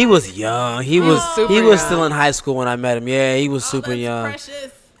sounded He like? was young. He was super he was young. still in high school when I met him. Yeah, he was super that's young.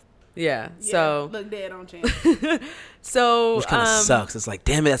 Precious. Yeah. Yeah, So... look dead on Chance. So... Which kind of sucks. It's like,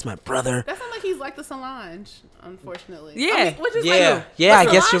 damn it, that's my brother. That sounds like he's like the Solange, unfortunately. Yeah. which is Yeah. like, Yeah, but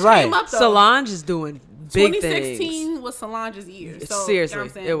I guess you're Solange came right. up, though. Solange is doing big 2016 things. was Solange's year. So, Seriously, you know what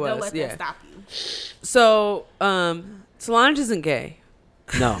I'm saying? it was, Don't let yeah. that stop you. So, Solange isn't gay.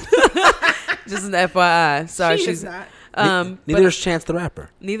 No. Just an FYI. Sorry, She she's is not. Neither is Chance the Rapper.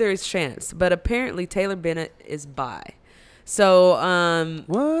 Neither is Chance, but apparently Taylor Bennett is bi. So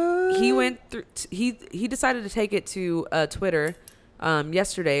What? he went through. He decided to take it to Twitter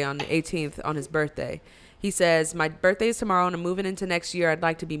yesterday on the 18th on his birthday. He says, "My birthday is tomorrow, and I'm moving into next year. I'd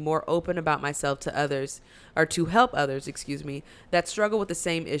like to be more open about myself to others, or to help others, that struggle with the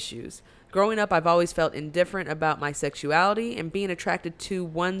same issues. Growing up, I've always felt indifferent about my sexuality and being attracted to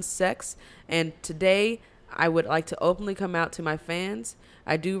one sex, and today I would like to openly come out to my fans.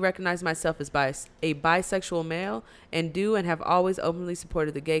 I do recognize myself as a bisexual male and have always openly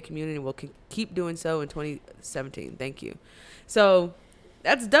supported the gay community and will keep doing so in 2017. Thank you." So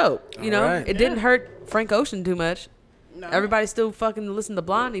that's dope. You know, right. it didn't hurt Frank Ocean too much. No. Everybody still fucking listened to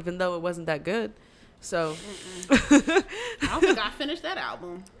Blonde, even though it wasn't that good. So I don't think I finished that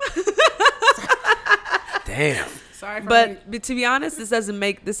album. Damn. Sorry for But to be honest, this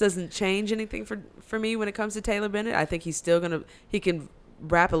doesn't change anything for me when it comes to Taylor Bennett. I think he's still he can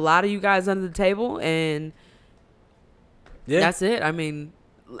rap a lot of you guys under the table, and that's it. I mean,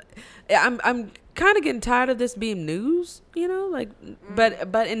 I'm kind of getting tired of this being news, you know, like, but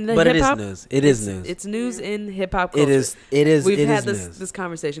in the hip hop, it is news. It is news. It's news in hip hop culture. It is. We've it had is this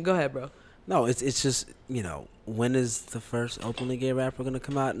conversation. Go ahead, bro. No, it's just, you know, when is the first openly gay rapper gonna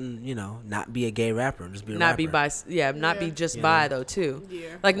come out and, you know, not be a gay rapper and just be a Not rapper? be bi, not be just You bi know? though too. Yeah.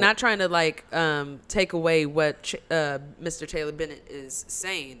 Like not trying to like take away what Mr. Taylor Bennett is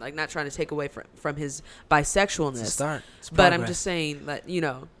saying. Like not trying to take away from his bisexualness. It's a start. It's But I'm progress. just saying that, you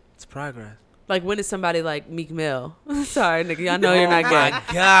know, It's progress. like when is somebody like Meek Mill? Sorry, nigga, I know you're not Oh gay. my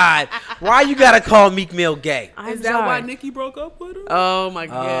God. Why you gotta call Meek Mill gay? I'm Is that why sorry. Nicki broke up with him? Oh my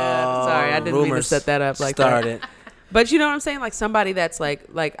god. Sorry, I didn't mean to rumors set that up like started. that. But you know what I'm saying? Like somebody that's like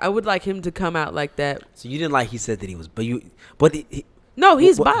I would like him to come out like that. So you didn't like he said that he was, but No,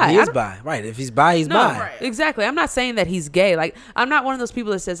 he's bi. He I is don't- bi, right? If he's bi, he's No, bi. Right. exactly. I'm not saying that he's gay. Like, I'm not one of those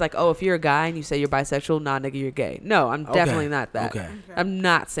people that says like, oh, if you're a guy and you say you're bisexual, nah, nigga, you're gay. No, I'm definitely not that. Okay. I'm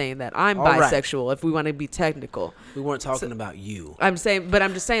not saying that. I'm All right. bisexual. If we want to be technical, We weren't talking about you. I'm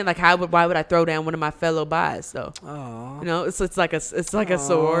just saying like, why would I throw down one of my fellow bis though? Oh. You know, it's like a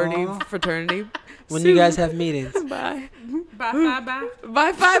sorority fraternity. When you guys have meetings. Bye. Bye.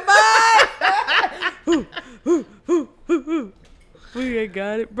 Bye. We ain't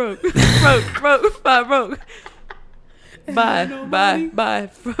got it. Broke. Broke. Bye.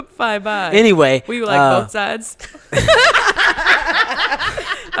 Anyway. We like both sides.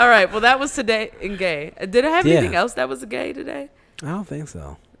 All right. Well, that was today in gay. Did I have anything else that was gay today? I don't think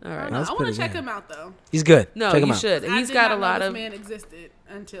so. All I right. don't know. That's I want pretty to check good. him out though. He's good. No, Check him you out. should. I He's did got not a lot know of. this man existed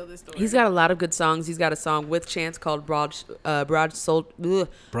until this story. He's got a lot of good songs. He's got a song with Chance called Broad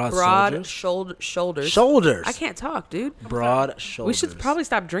Shoulders? Shoulders. I can't talk, dude. Broad shoulders. We should probably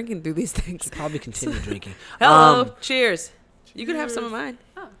stop drinking through these things. probably continue drinking. Hello, cheers. You can have some of mine.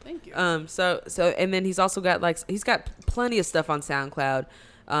 Oh, thank you. So and then he's also got he's got plenty of stuff on SoundCloud.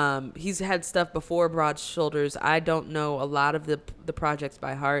 He's had stuff before Broad Shoulders. I don't know a lot of the projects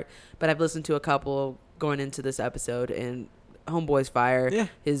by heart, but I've listened to a couple going into this episode, and Homeboy's fire. Yeah.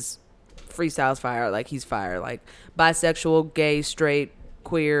 His freestyle's fire. Like he's fire. Like bisexual, gay, straight,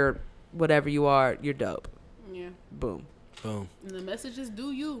 queer, whatever you are, you're dope. Yeah. Boom. Boom. And the message is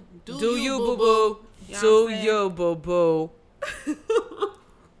do you. Do you, boo boo boo. You know what Do I'm saying? you, boo boo.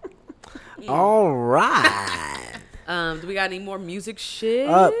 All right. Do we got any more music shit?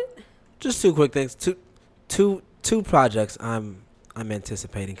 Just two quick things. Two projects I'm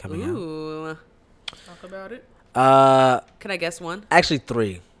anticipating coming out. Ooh. Talk about it. Can I guess one? Actually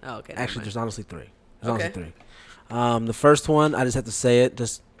three. Oh, okay. Actually, there's honestly 3. There's Okay. honestly 3. The first one, I just have to say it,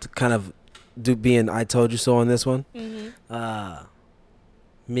 just to kind of being I told you so on this one.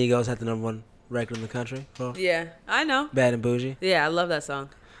 Migos had the #1 record in the country. For Yeah, I know. Bad and Bougie. Yeah, I love that song.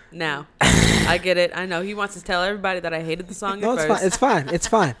 Now, I get it. I know he wants to tell everybody that I hated the song No, at it's first. fine. It's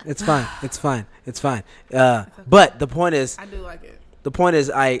fine. It's fine. It's fine. It's fine. It's fine. But the point is, I do like it.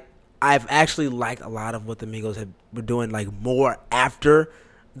 I've actually liked a lot of what the Migos were doing, like more after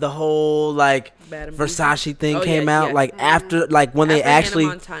the whole like Bad and Bougie. Versace thing Oh, came yeah, out. yeah. Like after, like when they After Hannah actually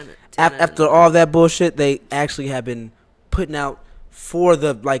Montana, after all that bullshit, they actually have been putting out for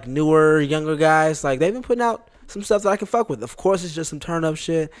the like newer, younger guys. Like they've been putting out some stuff that I can fuck with. Of course, it's just some turn up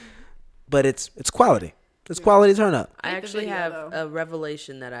shit, but it's quality. It's quality turn up. I Like the actually video, have though. a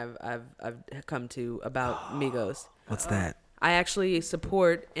revelation that I've come to about Migos. What's that? I actually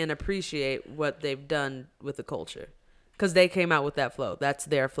support and appreciate what they've done with the culture, because they came out with that flow. That's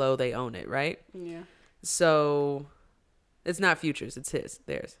their flow. They own it, right? Yeah. So it's not Future's. It's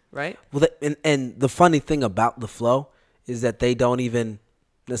theirs, right? Well, and the funny thing about the flow is that they don't even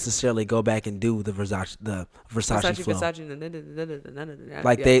necessarily go back and do the Versace flow.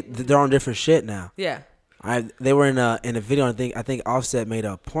 Like yeah. they're on different shit now. Yeah. They were in a video. I think Offset made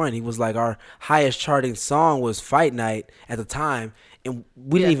a point. He was like, our highest charting song was Fight Night at the time, and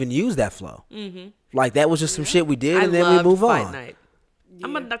we didn't even use that flow. Mm-hmm. Like that was just some shit we did, and then we move Fight on. Night.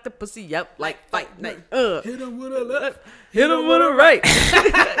 I'm gonna knock the pussy up like Fight Night. Hit him with a left, hit him with a right.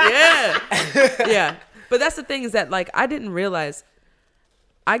 Yeah, yeah. But that's the thing, is that like I didn't realize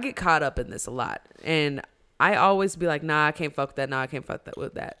I get caught up in this a lot, and I always be like, nah, I can't fuck with that. Nah, I can't fuck that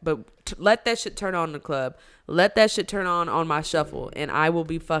with that. But let that shit turn on in the club. Let that shit turn on my shuffle, and I will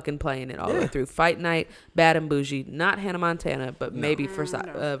be fucking playing it all the way through. Fight Night, Bad and Bougie, not Hannah Montana, but maybe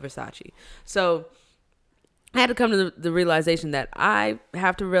Versace. So I had to come to the realization that I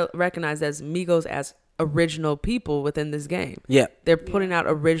have to recognize as Migos as original people within this game. Yeah. They're putting out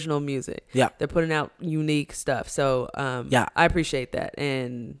original music. Yeah. They're putting out unique stuff. So Yeah. I appreciate that.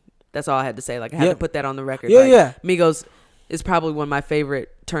 And that's all I had to say. Like I had to put that on the record. Yeah, like, yeah. Migos is probably one of my favorite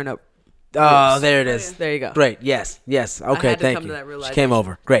turn up. Oh, groups. there it is. There you go. Great. Yes. Okay. had to Thank come to you. that She realization. came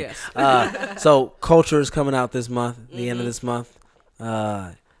over. Great. Yes. So Culture is coming out this month. The end of this month.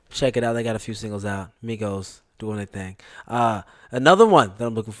 Check it out. They got a few singles out. Migos doing their thing. Another one that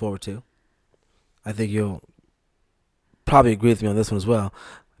I'm looking forward to. I think you'll probably agree with me on this one as well.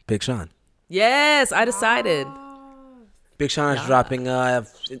 Big Sean. Yes, I decided. Big Sean is dropping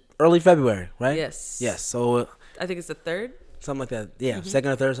early February, right? Yes. Yes. So I think it's the 3rd. something like that. Yeah, second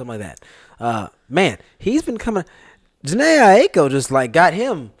or third, something like that. Man, he's been coming. Janae Aiko just like got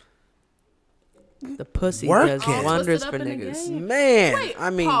him. The pussy Working. does wonders Twisted for up in the niggas. game. Man, Wait, I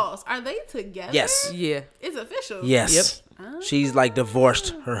mean, pause. Are they together? yes, Yeah. It's official. yes. She's like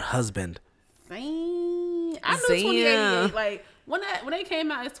divorced her husband. Dang. I knew Damn. 2088. Like when they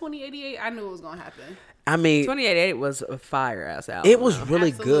came out as 2088, I knew it was gonna happen. I mean, 28 was a fire ass album. it was though. really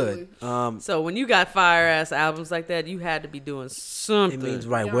Absolutely. good. So when you got fire ass albums like that, you had to be doing something. It means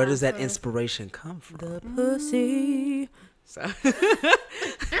right. Where does that inspiration come from? The pussy. So,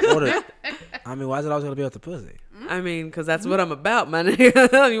 I mean, why is it always gonna be with the pussy? I mean, because that's what I'm about, my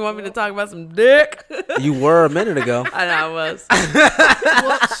nigga. You want me to talk about some dick? You were a minute ago. I know I was.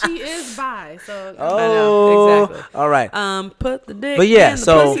 Well, she is bi, so Oh, I know, exactly. All right. Put the dick But yeah, in the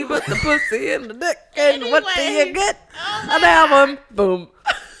so- pussy, put the pussy in the dick, and what do Anyway. you get? An album. Boom.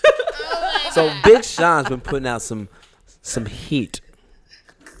 So Big Sean's been putting out some heat,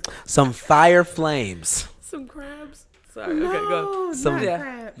 some fire flames. Some crabs. Sorry. Okay, go. Some- not Yeah.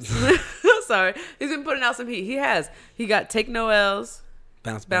 crabs. Sorry. He's been putting out some heat. He has. He got Take No L's,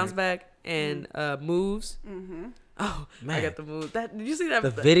 Bounce Bounce Back, and Moves. Oh, I Man. got the moves. That, did you see that? The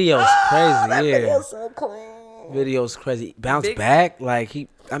video's crazy. Yeah, Video's so clean. video's crazy. Bounce Big- Back, like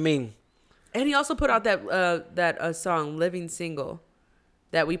I mean, And he also put out that song "Living Single"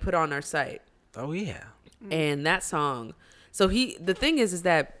 that we put on our site. oh yeah. And that song. So the thing is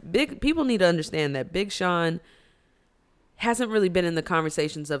that people need to understand that Big Sean hasn't really been in the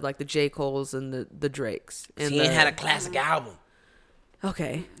conversations of like the J. Cole's and the Drakes. And He ain't had a classic album.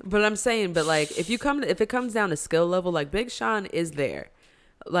 Okay, but I'm saying, like, if it comes down to skill level, like Big Sean is there.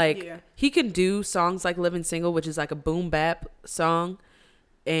 Like Yeah. he can do songs like "Living Single," which is like a boom bap song,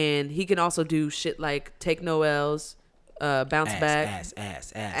 and he can also do shit like "Take No L's," "Bounce Back,"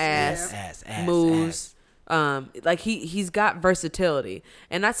 ass, moves. Like he's got versatility,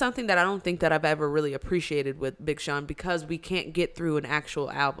 and that's something that I don't think that I've ever really appreciated with Big Sean, because we can't get through an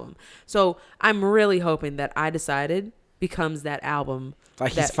actual album. So I'm really hoping that I Decided becomes that album.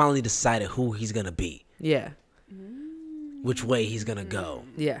 Like he's finally decided who he's gonna be. Yeah. which way he's gonna go.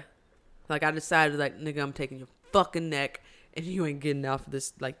 Yeah. Like, I decided, like, nigga, I'm taking your fucking neck, and you ain't getting off of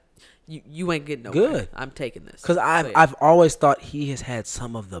this. Like, you ain't getting nowhere. Good. I'm taking this. Because I've always thought he has had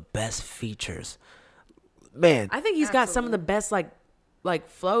some of the best features. Man. I think he's got some of the best, like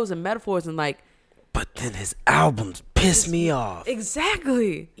flows and metaphors and, like. But then his albums piss me off.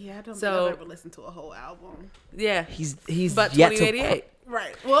 Exactly. Yeah, I don't think I've ever listened to a whole album. Yeah. He's but yet 2088.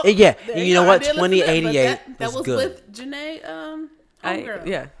 Right. Well, yeah. there You know what? I did listen to 2088 that was good. with Janae, homegirl.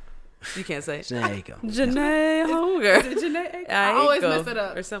 Yeah. You can't say it. There you go. Janae Hunger. Is it Janae? I always mess it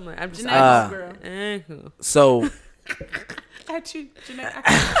up. Or something like I'm just Janae homegirl. So. At you, Janae.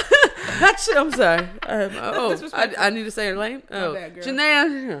 I'm sorry. I need to say her name. Oh, bad, girl.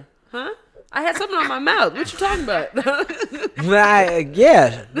 Janae. Huh? I had something on my mouth. What you talking about?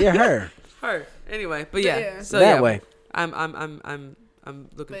 Yeah, her. Her. Anyway, but yeah. So that yeah, way. I'm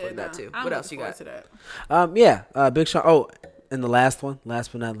looking forward to that too. What else you got? To that. Big Sean. Oh, and the last one,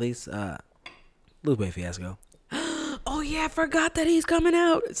 last but not least, Lupe Fiasco. Oh yeah, I forgot that he's coming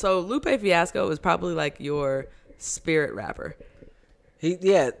out. So Lupe Fiasco is probably like your spirit rapper.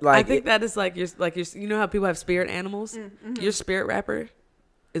 I think that is like your you know how people have spirit animals? Mm-hmm. Your spirit rapper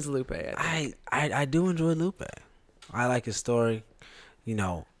is Lupe. I do enjoy Lupe. I like his story. You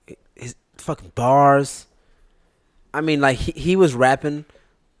know, his fucking bars. I mean, like he was rapping,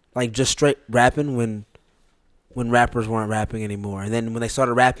 like just straight rapping when rappers weren't rapping anymore. And then when they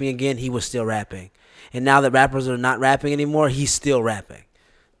started rapping again, he was still rapping. And now that rappers are not rapping anymore, he's still rapping.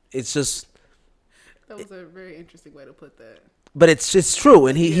 It's just. That was a very interesting way to put that. But it's true,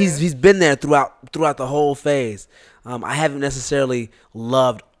 and he's been there throughout the whole phase. I haven't necessarily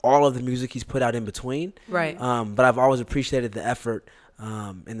loved all of the music he's put out in between, right? But I've always appreciated the effort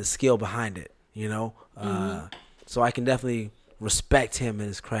and the skill behind it. You know, so I can definitely respect him and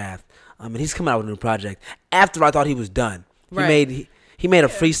his craft. And he's coming out with a new project after I thought he was done. Right. He made a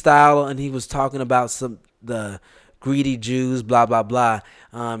freestyle, and he was talking about the greedy Jews, blah blah blah,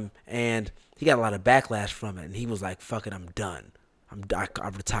 and he got a lot of backlash from it, and he was like, "Fuck it, I'm done. I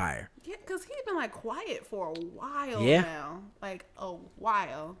retire." Yeah, because he's been like quiet for a while Yeah. now, like a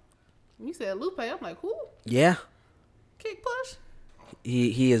while. When you said Lupe, I'm like, who? Yeah, Kick Push.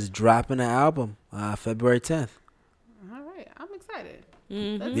 he is dropping an album February 10th. All right, I'm excited.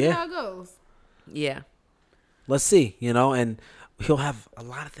 Mm-hmm. Let's see how it goes. Yeah. Let's see, and he'll have a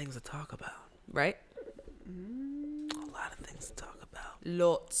lot of things to talk about. Right. A lot of things to talk about.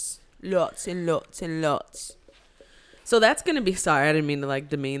 Lots and lots and lots. So that's gonna be. Sorry, I didn't mean to like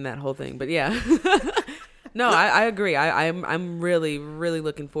demean that whole thing, but yeah. No, I agree. I'm really really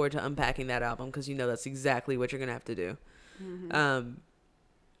looking forward to unpacking that album because that's exactly what you're gonna have to do. Mm-hmm.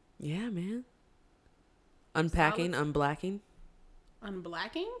 Yeah, man. Unpacking, unblacking.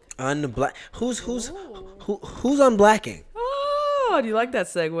 Unblacking? Who's unblacking? Oh, do you like that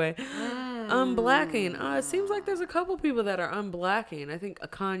segue? Unblacking. It seems like there's a couple people that are unblacking. I think a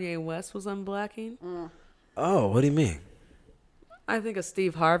Kanye West was unblacking. Oh, what do you mean? I think a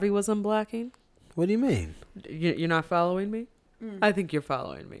Steve Harvey was unblacking. What do you mean? You're not following me? I think you're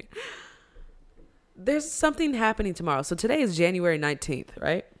following me. There's something happening tomorrow. So today is January 19th,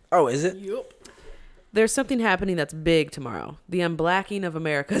 right? Oh, is it? Yep. There's something happening that's big tomorrow. The unblacking of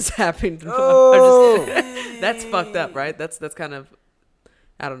America is happening tomorrow. Oh. That's fucked up, right? That's kind of,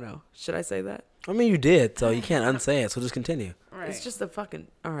 I don't know. Should I say that? I mean, you did, so you can't unsay it. So just continue. Right. It's just a fucking,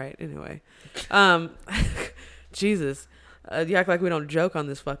 all right, anyway. Jesus. You act like we don't joke on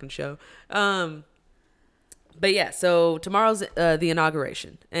this fucking show. But yeah, so tomorrow's the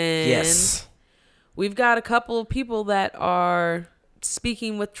inauguration. And Yes. we've got a couple of people that are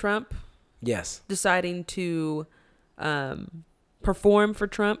speaking with Trump. Yes. Deciding to perform for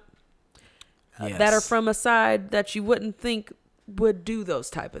Trump. Yes. That are from a side that you wouldn't think would do those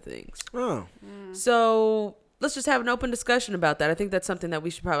type of things. Oh. So let's just have an open discussion about that. I think that's something that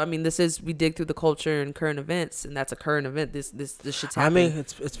we should probably. I mean, we dig through the culture and current events, and that's a current event. This shit's happening. I mean,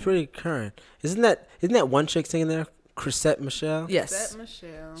 it's pretty current. Isn't that one chick singing there, Chrisette Michele? Yes. Chrisette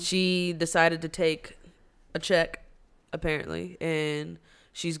Michele. She decided to take a check, apparently, and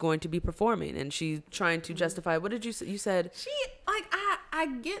she's going to be performing, and she's trying to justify. What did you say? You said She I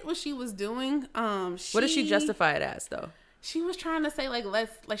get what she was doing. What does she justify it as though? She was trying to say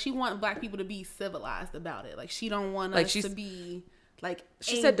she want black people to be civilized about it. Like she don't want us to be like.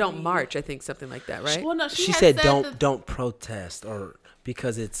 She angry. said don't march. I think something like that, right? Well, no, She said don't protest or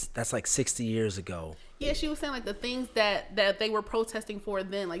because that's like 60 years ago. Yeah, she was saying like the things that they were protesting for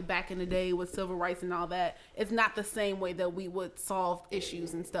then, like back in the day with civil rights and all that. It's not the same way that we would solve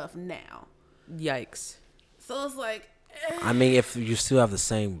issues and stuff now. Yikes. So it's like. I mean, if you still have the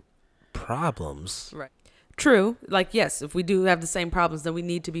same problems. Right. True. Like, yes, if we do have the same problems, then we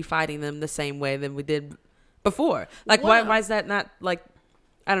need to be fighting them the same way than we did before. Like, why is that not, like,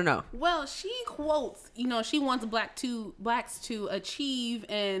 I don't know. Well, she quotes, she wants blacks to achieve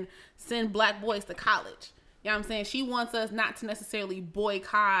and send black boys to college. You know what I'm saying? She wants us not to necessarily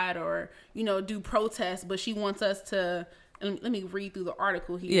boycott or, do protests, but she wants us to, let me read through the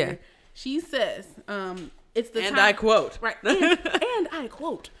article here. Yeah. She says, it's the time. And I quote. Right. And I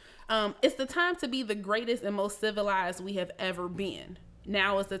quote, it's the time to be the greatest and most civilized we have ever been.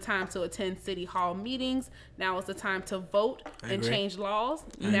 Now is the time to attend city hall meetings. Now is the time to vote and change laws.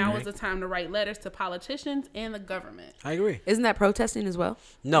 Now is the time to write letters to politicians and the government. I agree. Isn't that protesting as well?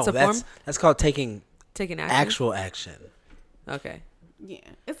 No, that's called taking action? Actual action. Okay. Yeah,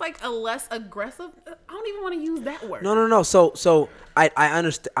 it's like a less aggressive. I don't even want to use that word. No. So I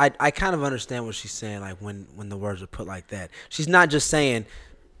understand. I kind of understand what she's saying. Like when the words are put like that, she's not just saying,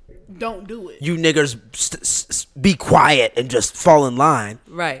 "Don't do it." You niggers, be quiet and just fall in line.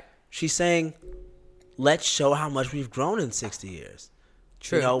 Right. She's saying, let's show how much we've grown in 60 years.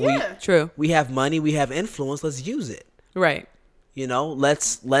 True. True. We have money. We have influence. Let's use it. Right.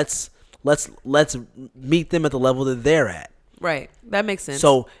 Let's meet them at the level that they're at. Right. That makes sense.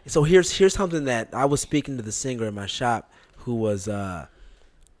 So here's something that I was speaking to the singer in my shop who was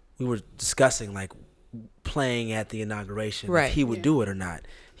we were discussing like playing at the inauguration, if he would do it or not.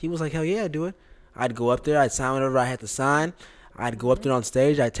 He was like, hell yeah, I'd do it. I'd go up there, I'd sign whatever I had to sign. I'd go up there on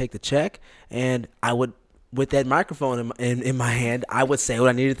stage, I'd take the check, and I would, with that microphone in my hand, I would say what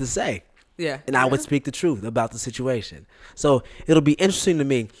I needed to say. Yeah. And I would speak the truth about the situation. So it'll be interesting to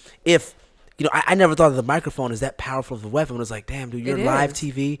me if, I never thought of the microphone as that powerful of a weapon. It was like, damn, dude, you're live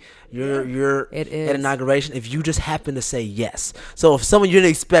TV. You're at inauguration. If you just happen to say yes. So if someone you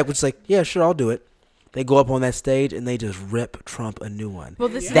didn't expect was like, yeah, sure, I'll do it. They go up on that stage and they just rip Trump a new one. Well,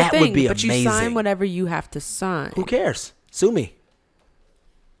 this is that the thing, would be but amazing. You sign whatever you have to sign. Who cares? Sue me.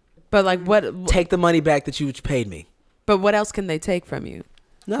 But like what? Take the money back that you paid me. But what else can they take from you?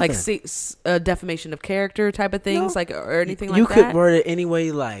 Nothing. Like defamation of character type of things, or anything like that. You could word it any way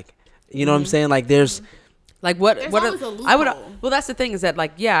you like. You know what I'm saying? Like there's, like what? There's what? always a loophole. I would. Well, that's the thing is that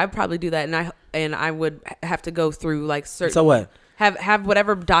like I'd probably do that, and I would have to go through like certain. So what? Have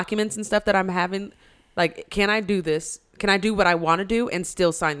whatever documents and stuff that I'm having. Like, can I do this? Can I do what I want to do and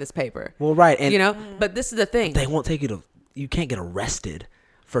still sign this paper? Well, right, and But this is the thing. They won't take you to. You can't get arrested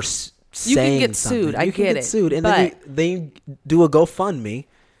for saying you can get something. sued. I you get can get sued, and then they do a GoFundMe,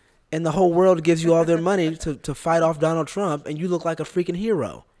 and the whole world gives you all their money to fight off Donald Trump, and you look like a freaking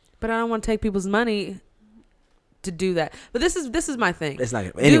hero. But I don't want to take people's money to do that. But this is my thing. It's not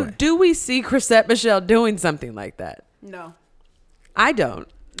good. Anyway. Do we see Chrisette Michele doing something like that? No. I don't.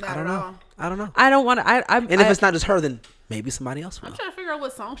 I don't know. I don't know. I don't want to. And if it's not just her, then maybe somebody else will. I'm trying to figure out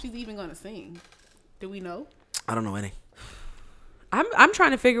what song she's even going to sing. Do we know? I don't know any. I'm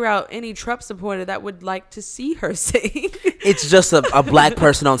trying to figure out any Trump supporter that would like to see her sing. It's just a black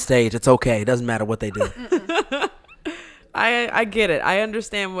person on stage. It's okay. It doesn't matter what they do. I get it. I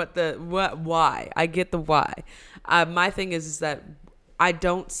understand why. I get the why. My thing is that I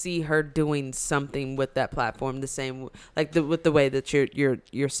don't see her doing something with that platform the same with the way that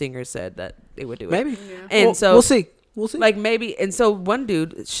your singer said that they would do it. Maybe. Yeah. And so we'll see. Like maybe. And so one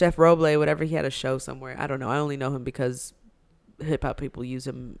dude, Chef Roble, whatever, he had a show somewhere. I don't know. I only know him because hip hop people use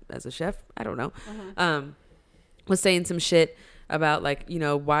him as a chef. I don't know. Was saying some shit about like,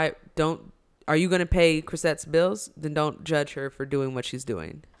 are you going to pay Chrisette's bills? Then don't judge her for doing what she's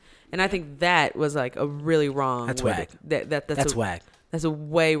doing. And I think that was like a really wrong. That's whack. That's whack. That's a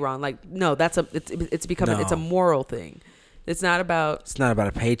way wrong. Like, no, it's becoming, it's a moral thing. It's not about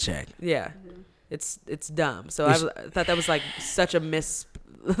a paycheck. Yeah. It's dumb. So I thought that was like such a miss.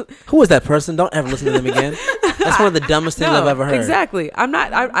 Who was that person? Don't ever listen to them again. That's one of the dumbest things I've ever heard. Exactly. I'm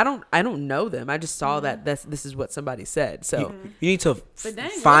not, I don't know them. I just saw that this is what somebody said. So you need to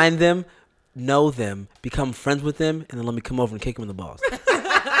find them, know them, become friends with them, and then let me come over and kick them in the balls.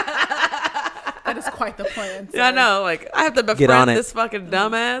 That is quite the plan. Yeah, I know. Like, I have to befriend this fucking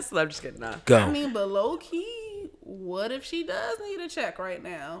dumbass. I'm just kidding. No. Go. I mean, but low key, what if she does need a check right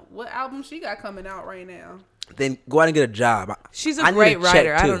now? What album she got coming out right now? Then go out and get a job. She's a great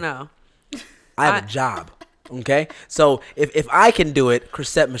writer. I don't know. I have a job. Okay? So if I can do it,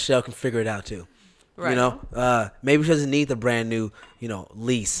 Chrisette Michele can figure it out too. Right. Maybe she doesn't need the brand new,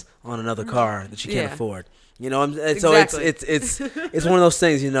 lease on another car that she can't afford. So it's one of those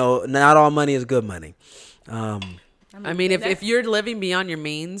things, not all money is good money. I mean, if you're living beyond your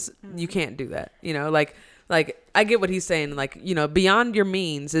means, you can't do that. Like I get what he's saying. Like, beyond your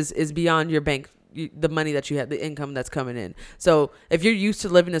means is beyond your bank the money that you have, the income that's coming in. So if you're used to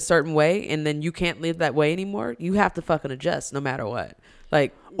living a certain way and then you can't live that way anymore, you have to fucking adjust no matter what.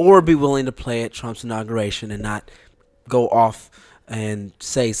 Like, or be willing to play at Trump's inauguration and not go off and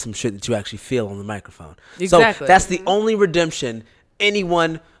say some shit that you actually feel on the microphone. Exactly. So that's the only redemption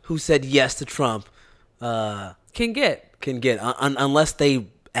anyone who said yes to Trump can get, unless they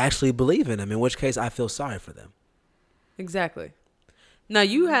actually believe in him, in which case I feel sorry for them. Exactly. Now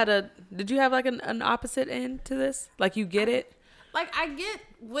did you have like an opposite end to this? Like, you get it? Like, I get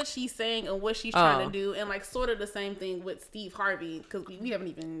what she's saying and what she's trying to do, and like sort of the same thing with Steve Harvey, because we haven't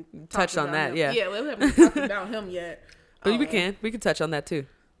even touched on that. Him. Yeah, we haven't talked about him yet. But we can touch on that too.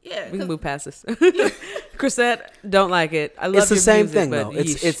 Yeah, we can move past this. Chrisette, don't like it. I love it's the your same music, thing though.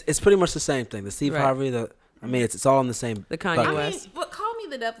 It's pretty much the same thing. The Steve Harvey, it's all in the same. The Kanye West. But call me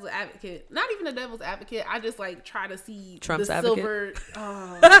the devil's advocate. Not even the devil's advocate. I just like try to see Trump's the advocate. silver.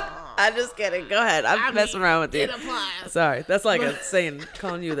 I'm just kidding. Go ahead. I'm messing around with you. It applies. Sorry, that's like a saying,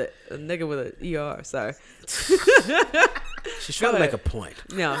 calling you a nigga with an ER. Sorry. She's trying to make a point.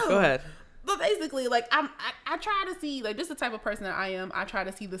 No, go ahead. But basically, like, I try to see, like, just the type of person that I am. I try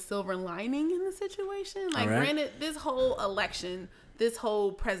to see the silver lining in the situation. Like, granted, this whole election, this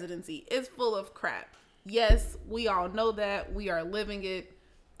whole presidency is full of crap. Yes, we all know that. We are living it.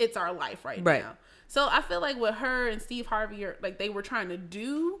 It's our life right now. So I feel like what her and Steve Harvey they were trying to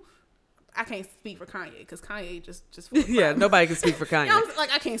do. I can't speak for Kanye because Kanye just yeah, nobody can speak for Kanye. You know,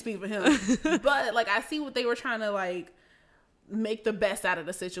 I can't speak for him, but like I see what they were trying to like make the best out of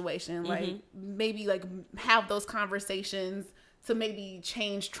the situation. Like maybe like have those conversations to maybe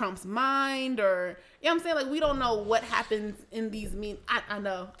change Trump's mind, or you know what I'm saying? Like, we don't know what happens in these meetings. I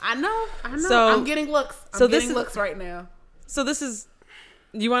know. So, I'm getting looks. I'm getting looks right now. So this is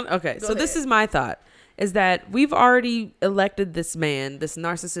this is my thought, is that we've already elected this man, this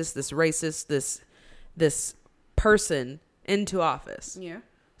narcissist, this racist, this person into office. Yeah.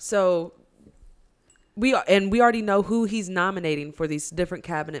 So we already know who he's nominating for these different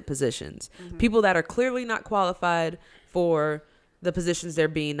cabinet positions. People that are clearly not qualified for the positions they're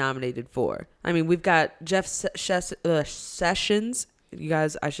being nominated for. I mean, we've got Jeff Sessions. You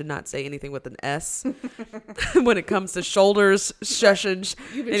guys, I should not say anything with an S when it comes to shoulders, Sessions.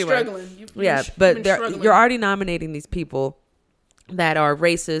 You've been struggling. You're already nominating these people that are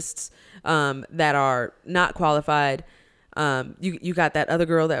racists, that are not qualified. You got that other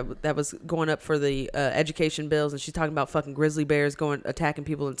girl that was going up for the education bills, and she's talking about fucking grizzly bears attacking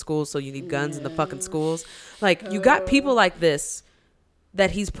people in schools, so you need guns in the fucking schools. Like, you got people like this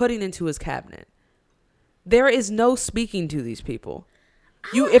that he's putting into his cabinet. There is no speaking to these people.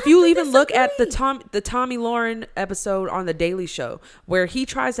 If you even look at the Tommy Lauren episode on The Daily Show, where he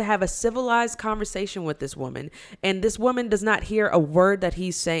tries to have a civilized conversation with this woman, and this woman does not hear a word that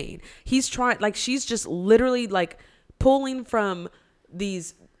he's saying. He's trying, like, she's just literally like pulling from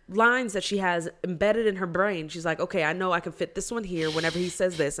these lines that she has embedded in her brain. She's like, okay, I know I can fit this one here whenever he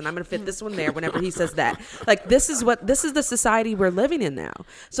says this, and I'm going to fit this one there whenever he says that. Like, this is the society we're living in now.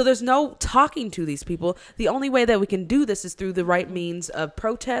 So there's no talking to these people. The only way that we can do this is through the right means of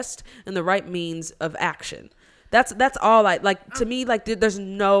protest and the right means of action. That's all to me, like, there's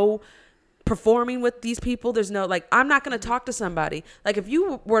no performing with these people. There's no, like, I'm not going to talk to somebody. Like, if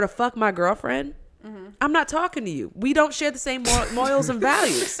you were to fuck my girlfriend, I'm not talking to you. We don't share the same morals and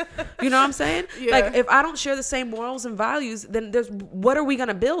values. You know what I'm saying? Yeah. Like, if I don't share the same morals and values, then what are we going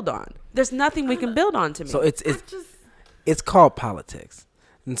to build on? There's nothing we can build on to me. So it's called politics.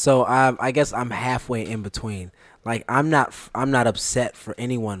 And so I guess I'm halfway in between. Like, I'm not upset for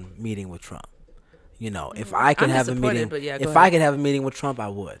anyone meeting with Trump. You know, if I could have a meeting, I could have a meeting with Trump, I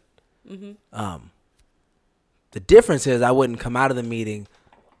would. The difference is I wouldn't come out of the meeting,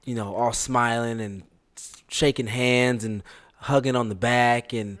 you know, all smiling and shaking hands and hugging on the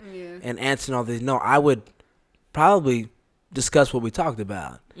back and answering all these. No, I would probably discuss what we talked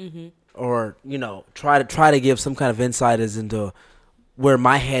about, or, you know, try to give some kind of insight as into where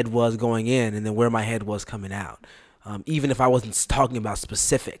my head was going in and then where my head was coming out. Even if I wasn't talking about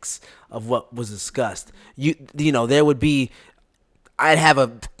specifics of what was discussed, you know, there would be, I'd have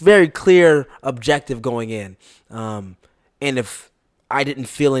a very clear objective going in, and if I didn't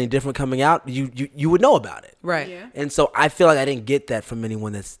feel any different coming out, you would know about it. Right. Yeah. And so I feel like I didn't get that from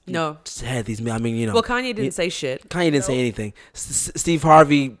anyone that's had these. I mean, you know. Well, Kanye didn't say shit. Kanye didn't say anything. Steve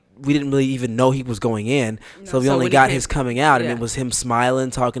Harvey, we didn't really even know he was going in. No. So we only got his coming out, and it was him smiling,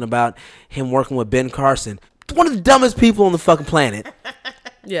 talking about him working with Ben Carson. One of the dumbest people on the fucking planet.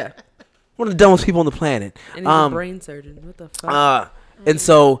 Yeah. One of the dumbest people on the planet. And he's a brain surgeon. What the fuck? And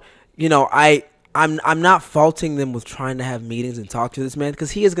so, you know, I I'm not faulting them with trying to have meetings and talk to this man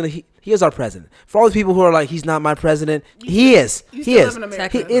because he is our president. For all the people who are like, he's not my president, he is. He is.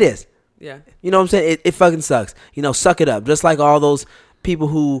 It is. Yeah. You know what I'm saying? It fucking sucks. You know, suck it up. Just like all those people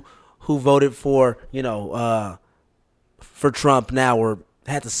who voted for, you know, for Trump now or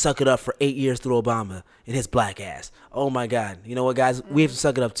had to suck it up for 8 years through Obama and his black ass. Oh my God. You know what, guys? We have to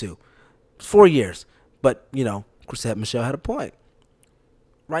suck it up too. 4 years. But, you know, Chrisette Michele had a point.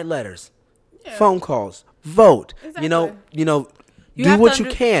 Write letters. Yeah. Phone calls. Vote. Exactly. You know, do what you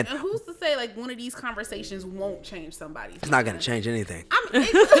can. And who's to say like one of these conversations won't change somebody? It's not going to change anything.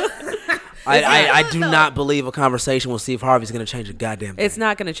 I do not believe a conversation with Steve Harvey is going to change a goddamn thing. It's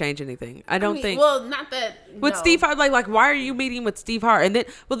not going to change anything. I don't think. Well, not that. With Steve Harvey, like, why are you meeting with Steve Harvey? And then,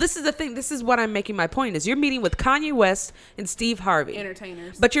 well, this is the thing. This is what I'm making my point is you're meeting with Kanye West and Steve Harvey.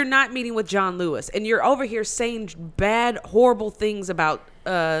 Entertainers. But you're not meeting with John Lewis. And you're over here saying bad, horrible things about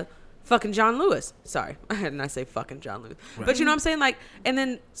fucking John Lewis. Sorry. I did not say fucking John Lewis. Right. But you know what I'm saying? Like, and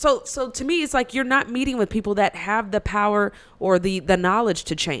then, so to me, it's like you're not meeting with people that have the power or the knowledge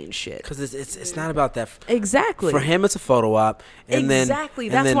to change shit. Because it's not about that. Exactly. For him, it's a photo op. And exactly.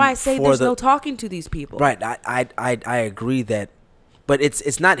 Then, that's why I say there's no talking to these people. Right. I agree that. But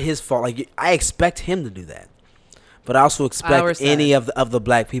it's not his fault. Like, I expect him to do that. But I also expect any of the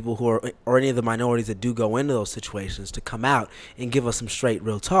black people who are, or any of the minorities that do go into those situations to come out and give us some straight,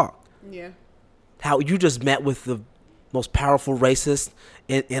 real talk. Yeah. How you just met with the most powerful racist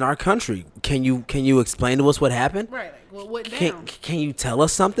in our country. Can you explain to us what happened? Right. Like, well, what down? Can you tell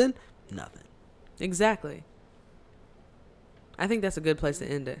us something? Nothing. Exactly. I think that's a good place to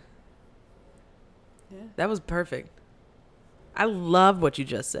end it. Yeah. That was perfect. I love what you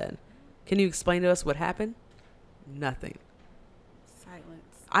just said. Can you explain to us what happened? Nothing.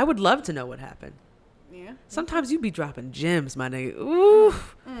 Silence. I would love to know what happened. Yeah. Sometimes you be dropping gems, my nigga. Ooh.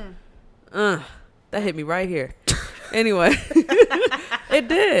 That hit me right here. Anyway, it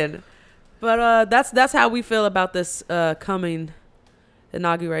did. But that's how we feel about this coming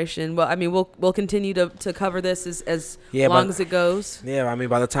inauguration. Well, I mean, we'll continue to cover this as long as it goes. Yeah, I mean,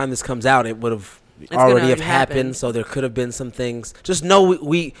 by the time this comes out, it would have already have happened. So there could have been some things. Just know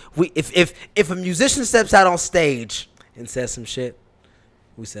we if a musician steps out on stage and says some shit,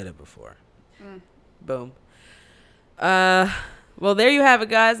 we said it before. Boom. Well, there you have it,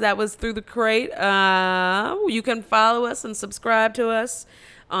 guys. That was Through the Crate. You can follow us and subscribe to us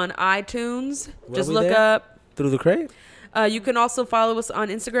on iTunes. Just look up Through the Crate. You can also follow us on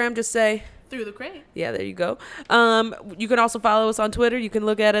Instagram. Just say Through the Crate. Yeah, there you go. You can also follow us on Twitter. You can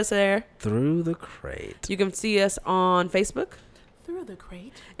look at us there. Through the Crate. You can see us on Facebook. Through the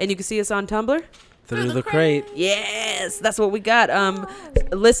Crate. And you can see us on Tumblr. Through the Crate. Yes, that's what we got.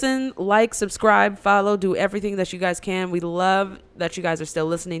 Listen, like, subscribe, follow, do everything that you guys can. We love that you guys are still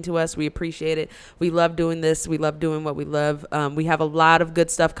listening to us. We appreciate it. We love doing this. We love doing what we love. We have a lot of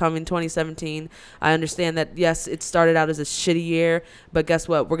good stuff coming 2017. I understand that, yes, it started out as a shitty year, but guess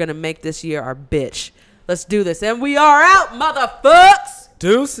what? We're going to make this year our bitch. Let's do this. And we are out, motherfucks.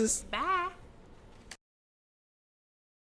 Deuces. Bye.